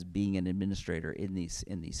as being an administrator in these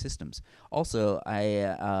systems. Also,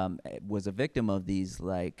 I was a victim of these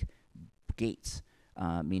like gates,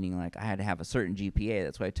 meaning like I had to have a certain GPA.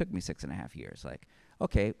 That's why it took me 6.5 years. Like,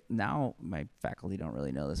 okay, now my faculty don't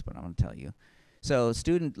really know this, but I'm going to tell you. So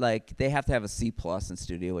student, like, they have to have a C+ in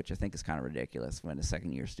studio, which I think is kind of ridiculous when a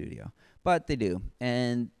second-year studio. But they do.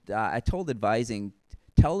 And I told advising,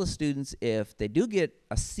 tell the students if they do get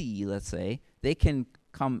a C, let's say, they can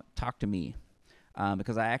come talk to me.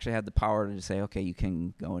 Because I actually have the power to say, okay, you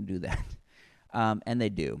can go and do that. And they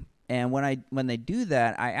do. And when they do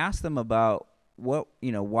that, I ask them about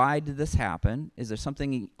why did this happen? Is there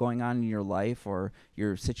something going on in your life or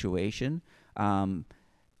your situation?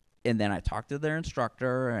 And then I talk to their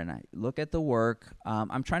instructor and I look at the work.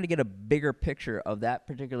 I'm trying to get a bigger picture of that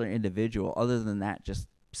particular individual other than that just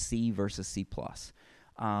C versus C+.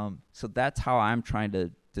 So that's how I'm trying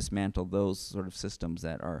to dismantle those sort of systems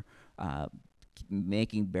that are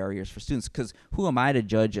making barriers for students. Because who am I to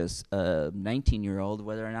judge a 19-year-old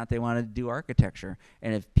whether or not they want to do architecture?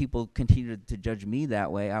 And if people continue to judge me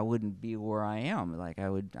that way, I wouldn't be where I am. Like I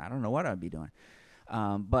don't know what I'd be doing.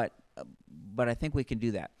 But I think we can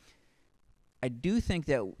do that. I do think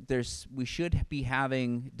that we should be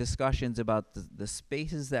having discussions about the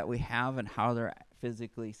spaces that we have and how they're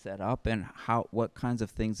physically set up and what kinds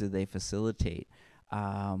of things do they facilitate.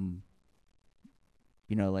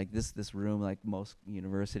 Like this room, like most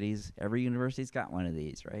universities, every university's got one of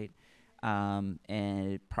these, right? And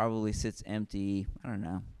it probably sits empty, I don't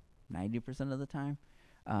know, 90% of the time.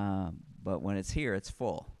 But when it's here, it's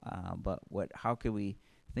full. How could we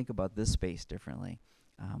think about this space differently?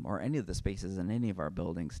 Or any of the spaces in any of our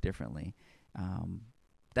buildings differently.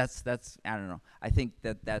 That's I don't know. I think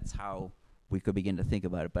that's how we could begin to think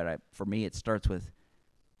about it. But for me, it starts with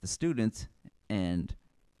the students and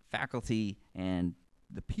faculty and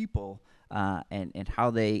the people and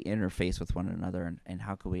how they interface with one another and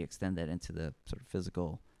how can we extend that into the sort of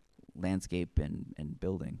physical landscape and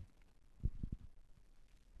building.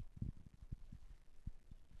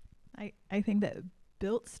 I think that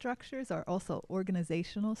built structures are also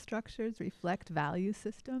organizational structures, reflect value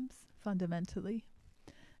systems fundamentally.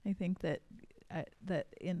 I think that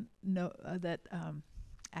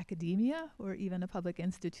academia or even a public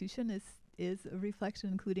institution is a reflection,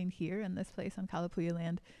 including here in this place on Kalapuya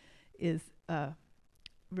land, is a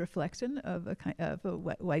reflection of a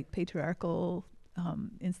white patriarchal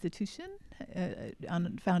institution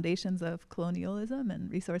on foundations of colonialism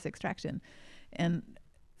and resource extraction, and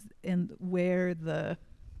where the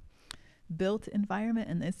built environment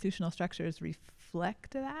and the institutional structures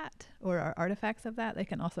reflect that or are artifacts of that, they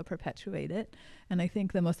can also perpetuate it. And I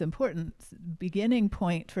think the most important beginning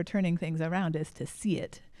point for turning things around is to see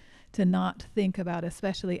it, to not think about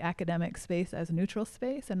especially academic space as neutral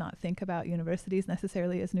space and not think about universities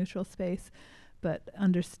necessarily as neutral space, but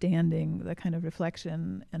understanding the kind of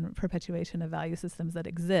reflection and perpetuation of value systems that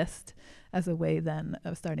exist as a way then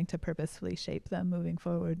of starting to purposefully shape them moving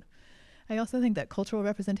forward. I also think that cultural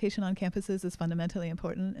representation on campuses is fundamentally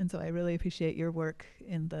important, and so I really appreciate your work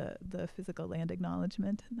in the physical land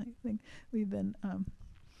acknowledgement. And I think we've been,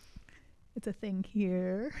 it's a thing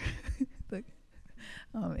here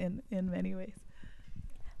in many ways.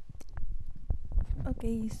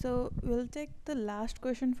 Okay, so we'll take the last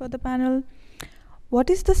question for the panel. What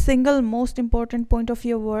is the single most important point of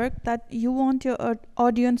your work that you want your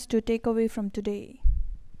audience to take away from today?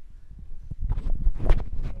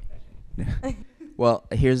 Well,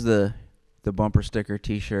 here's the bumper sticker,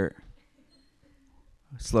 T-shirt,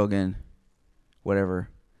 slogan, whatever.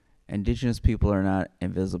 Indigenous people are not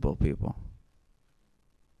invisible people.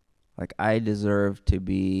 Like, I deserve to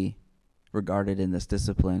be regarded in this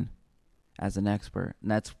discipline as an expert,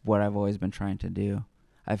 and that's what I've always been trying to do.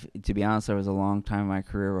 To be honest, there was a long time in my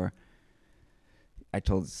career where I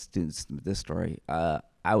told students this story.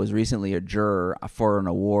 I was recently a juror for an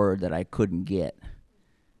award that I couldn't get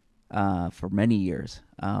for many years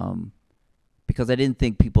because I didn't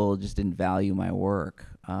think people just didn't value my work,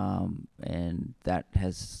 and that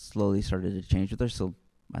has slowly started to change. But there's still,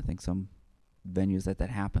 I think, some venues that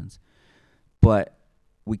happens. But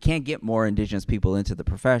we can't get more Indigenous people into the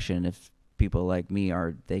profession if people like me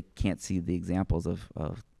they can't see the examples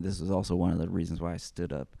of this is also one of the reasons why I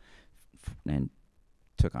stood up and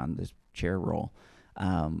took on this chair role.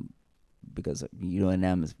 because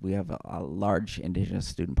UNM we have a large indigenous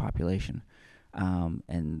student population,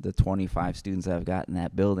 and the 25 students that I've got in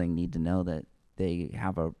that building need to know that they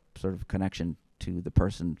have a sort of connection to the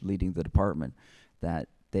person leading the department that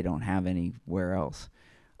they don't have anywhere else.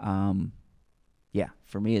 Yeah,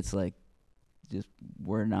 for me it's like just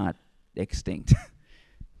we're not extinct,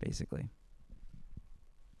 basically.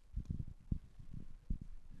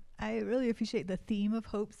 I really appreciate the theme of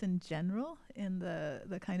hopes in general in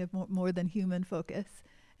the kind of more than human focus.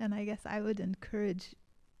 And I guess I would encourage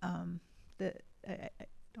that I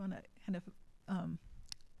want to kind of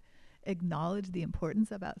acknowledge the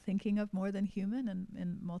importance about thinking of more than human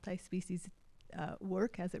and multi-species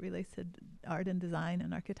work as it relates to art and design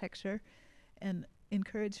and architecture, and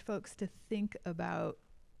encourage folks to think about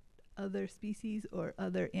other species or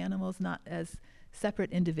other animals not as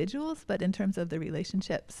separate individuals, but in terms of the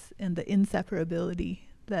relationships and the inseparability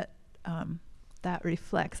that that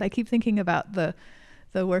reflects. I keep thinking about the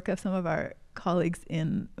work of some of our colleagues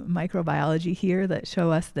in microbiology here that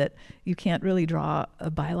show us that you can't really draw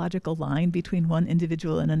a biological line between one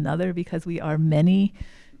individual and another, because we are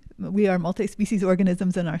multi-species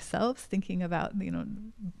organisms in ourselves, thinking about,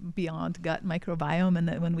 beyond gut microbiome, and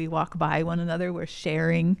that when we walk by one another, we're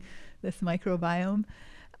sharing this microbiome.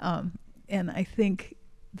 And I think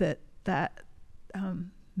that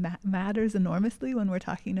matters enormously when we're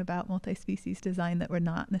talking about multi-species design, that we're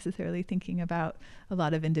not necessarily thinking about a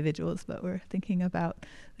lot of individuals, but we're thinking about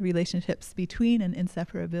the relationships between and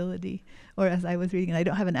inseparability. Or as I was reading, and I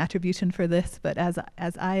don't have an attribution for this, but as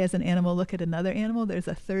an animal look at another animal, there's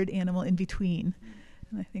a third animal in between.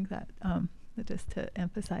 And I think that just to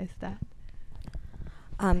emphasize that.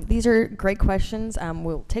 These are great questions.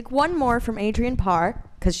 We'll take one more from Adrienne Parr,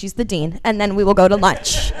 because she's the dean, and then we will go to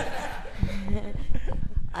lunch.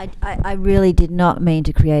 I really did not mean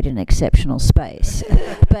to create an exceptional space,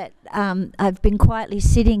 but I've been quietly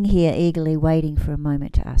sitting here eagerly waiting for a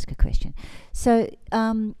moment to ask a question. So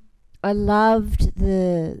I loved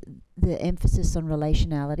the emphasis on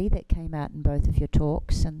relationality that came out in both of your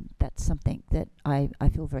talks, and that's something that I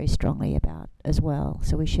feel very strongly about as well.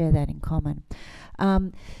 So we share that in common.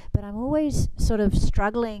 But I'm always sort of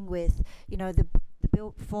struggling with, the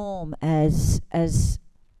built form as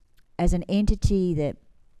an entity that,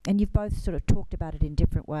 and you've both sort of talked about it in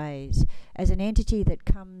different ways, as an entity that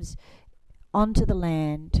comes onto the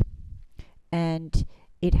land and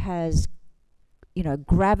it has,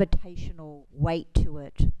 gravitational weight to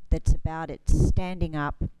it that's about it standing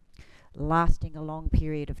up, lasting a long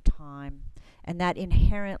period of time, and that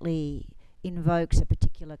inherently invokes a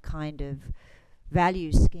particular kind of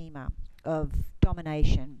value schema of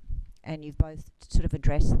domination, and you've both sort of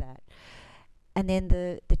addressed that. And then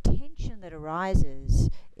the tension that arises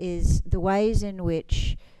is the ways in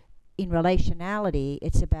which, in relationality,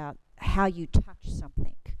 it's about how you touch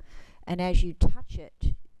something. And as you touch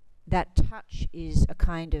it, that touch is a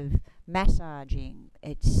kind of massaging.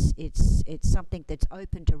 It's something that's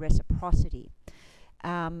open to reciprocity.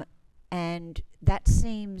 And that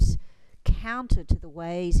seems counter to the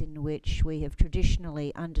ways in which we have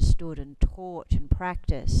traditionally understood and taught and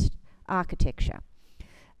practiced architecture.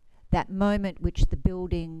 That moment which the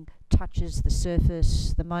building touches the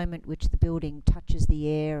surface, the moment which the building touches the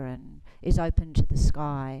air and is open to the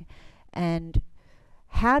sky. And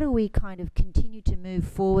how do we kind of continue to move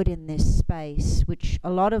forward in this space, which a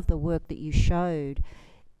lot of the work that you showed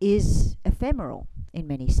is ephemeral in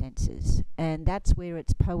many senses, and that's where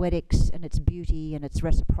its poetics and its beauty and its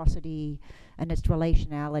reciprocity and its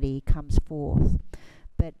relationality comes forth.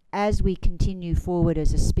 But as we continue forward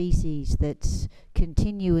as a species that's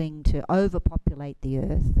continuing to overpopulate the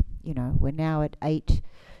earth, we're now at 8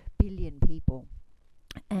 billion people.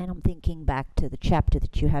 And I'm thinking back to the chapter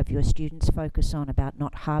that you have your students focus on about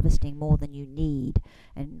not harvesting more than you need.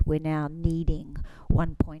 And we're now needing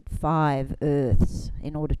 1.5 Earths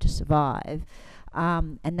in order to survive.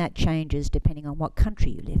 And that changes depending on what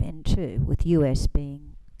country you live in too, with US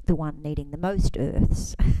being the one needing the most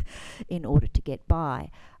Earths in order to get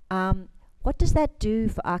by. What does that do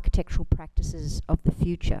for architectural practices of the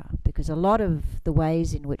future? Because a lot of the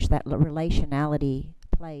ways in which that relationality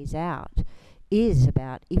plays out is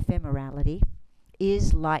about ephemerality,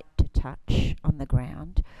 is light to touch on the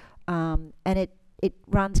ground, and it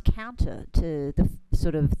runs counter to the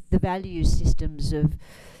sort of the value systems of,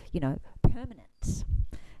 permanence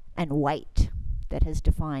and weight that has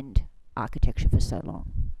defined architecture for so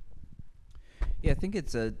long. Yeah, I think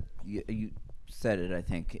it's you said it, I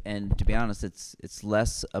think, and to be honest, it's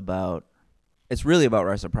less about, it's really about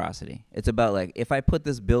reciprocity. It's about, like, if I put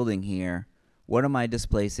this building here, what am I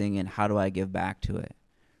displacing and how do I give back to it,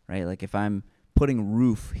 right? Like, if I'm putting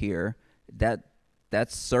roof here,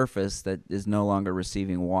 that's surface that is no longer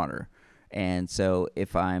receiving water. And so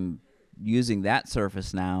if I'm using that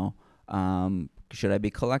surface now, should I be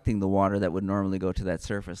collecting the water that would normally go to that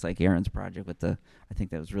surface, like Aaron's project with I think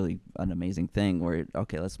that was really an amazing thing where,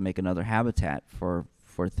 okay, let's make another habitat for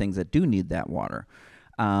things that do need that water.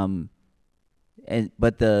 But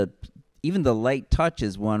even the light touch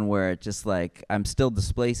is one where it's just like I'm still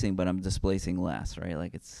displacing, but I'm displacing less, right?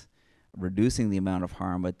 Like it's reducing the amount of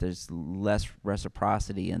harm, but there's less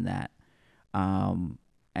reciprocity in that.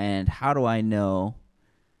 And how do I know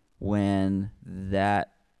when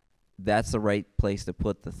that's the right place to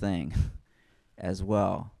put the thing as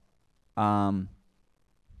well? I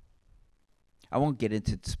won't get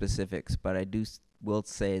into specifics, but I will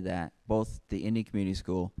say that both the Indian Community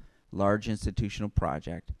School, large institutional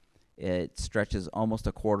project, it stretches almost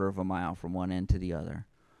a quarter of a mile from one end to the other.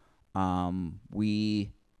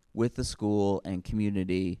 We, with the school and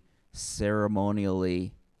community,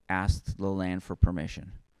 ceremonially asked the land for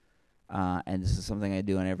permission. And this is something I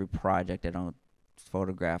do on every project. I don't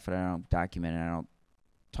photograph it, I don't document it, I don't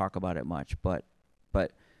talk about it much, but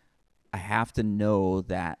I have to know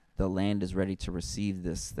that the land is ready to receive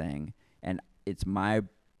this thing, and it's my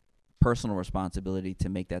personal responsibility to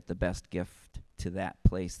make that the best gift to that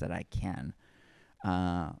place that I can.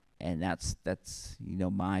 And that's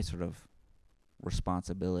my sort of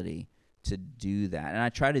responsibility to do that. And I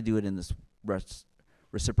try to do it in this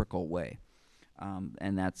reciprocal way.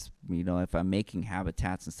 And that's, if I'm making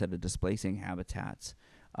habitats instead of displacing habitats,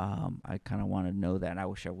 I kind of want to know that. I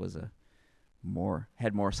wish I was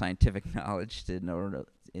had more scientific knowledge to know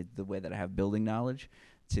the way that I have building knowledge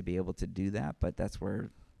to be able to do that. But that's where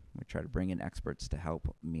we try to bring in experts to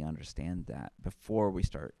help me understand that before we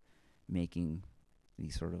start making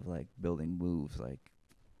these sort of like building moves. Like,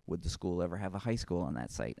 would the school ever have a high school on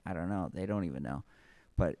that site? I don't know. They don't even know.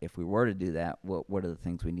 But if we were to do that, what are the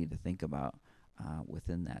things we need to think about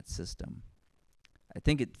within that system? I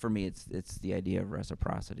think for me, it's the idea of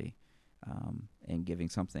reciprocity and giving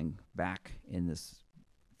something back in this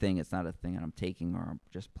thing. It's not a thing that I'm taking or I'm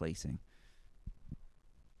just placing.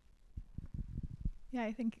 Yeah,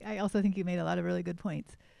 I also think you made a lot of really good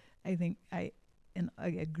points. I think I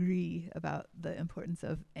agree about the importance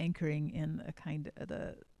of anchoring in a kind of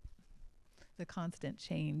the constant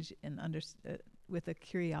change and with a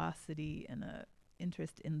curiosity and a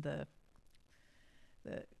interest in the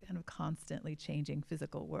kind of constantly changing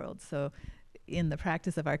physical world. So in the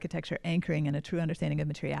practice of architecture, anchoring in a true understanding of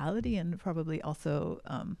materiality, and probably also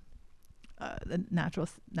the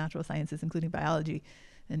natural sciences, including biology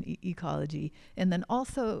and ecology. And then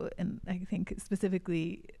also, and I think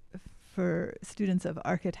specifically for students of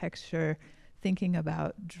architecture, thinking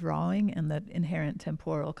about drawing and the inherent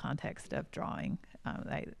temporal context of drawing.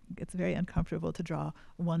 It's very uncomfortable to draw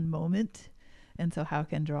one moment. And so how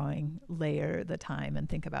can drawing layer the time and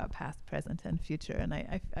think about past, present, and future? And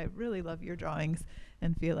I really love your drawings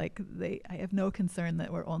and feel like I have no concern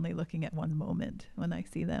that we're only looking at one moment when I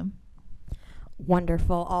see them.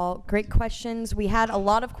 Wonderful. All great questions. We had a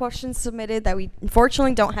lot of questions submitted that we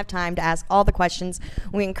unfortunately don't have time to ask all the questions.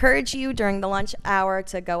 We encourage you during the lunch hour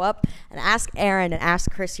to go up and ask Aaron and ask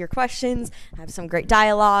Chris your questions, have some great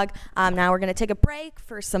dialogue. Now we're going to take a break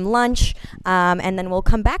for some lunch, and then we'll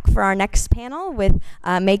come back for our next panel with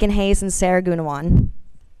Megan Hayes and Sarah Gunawan.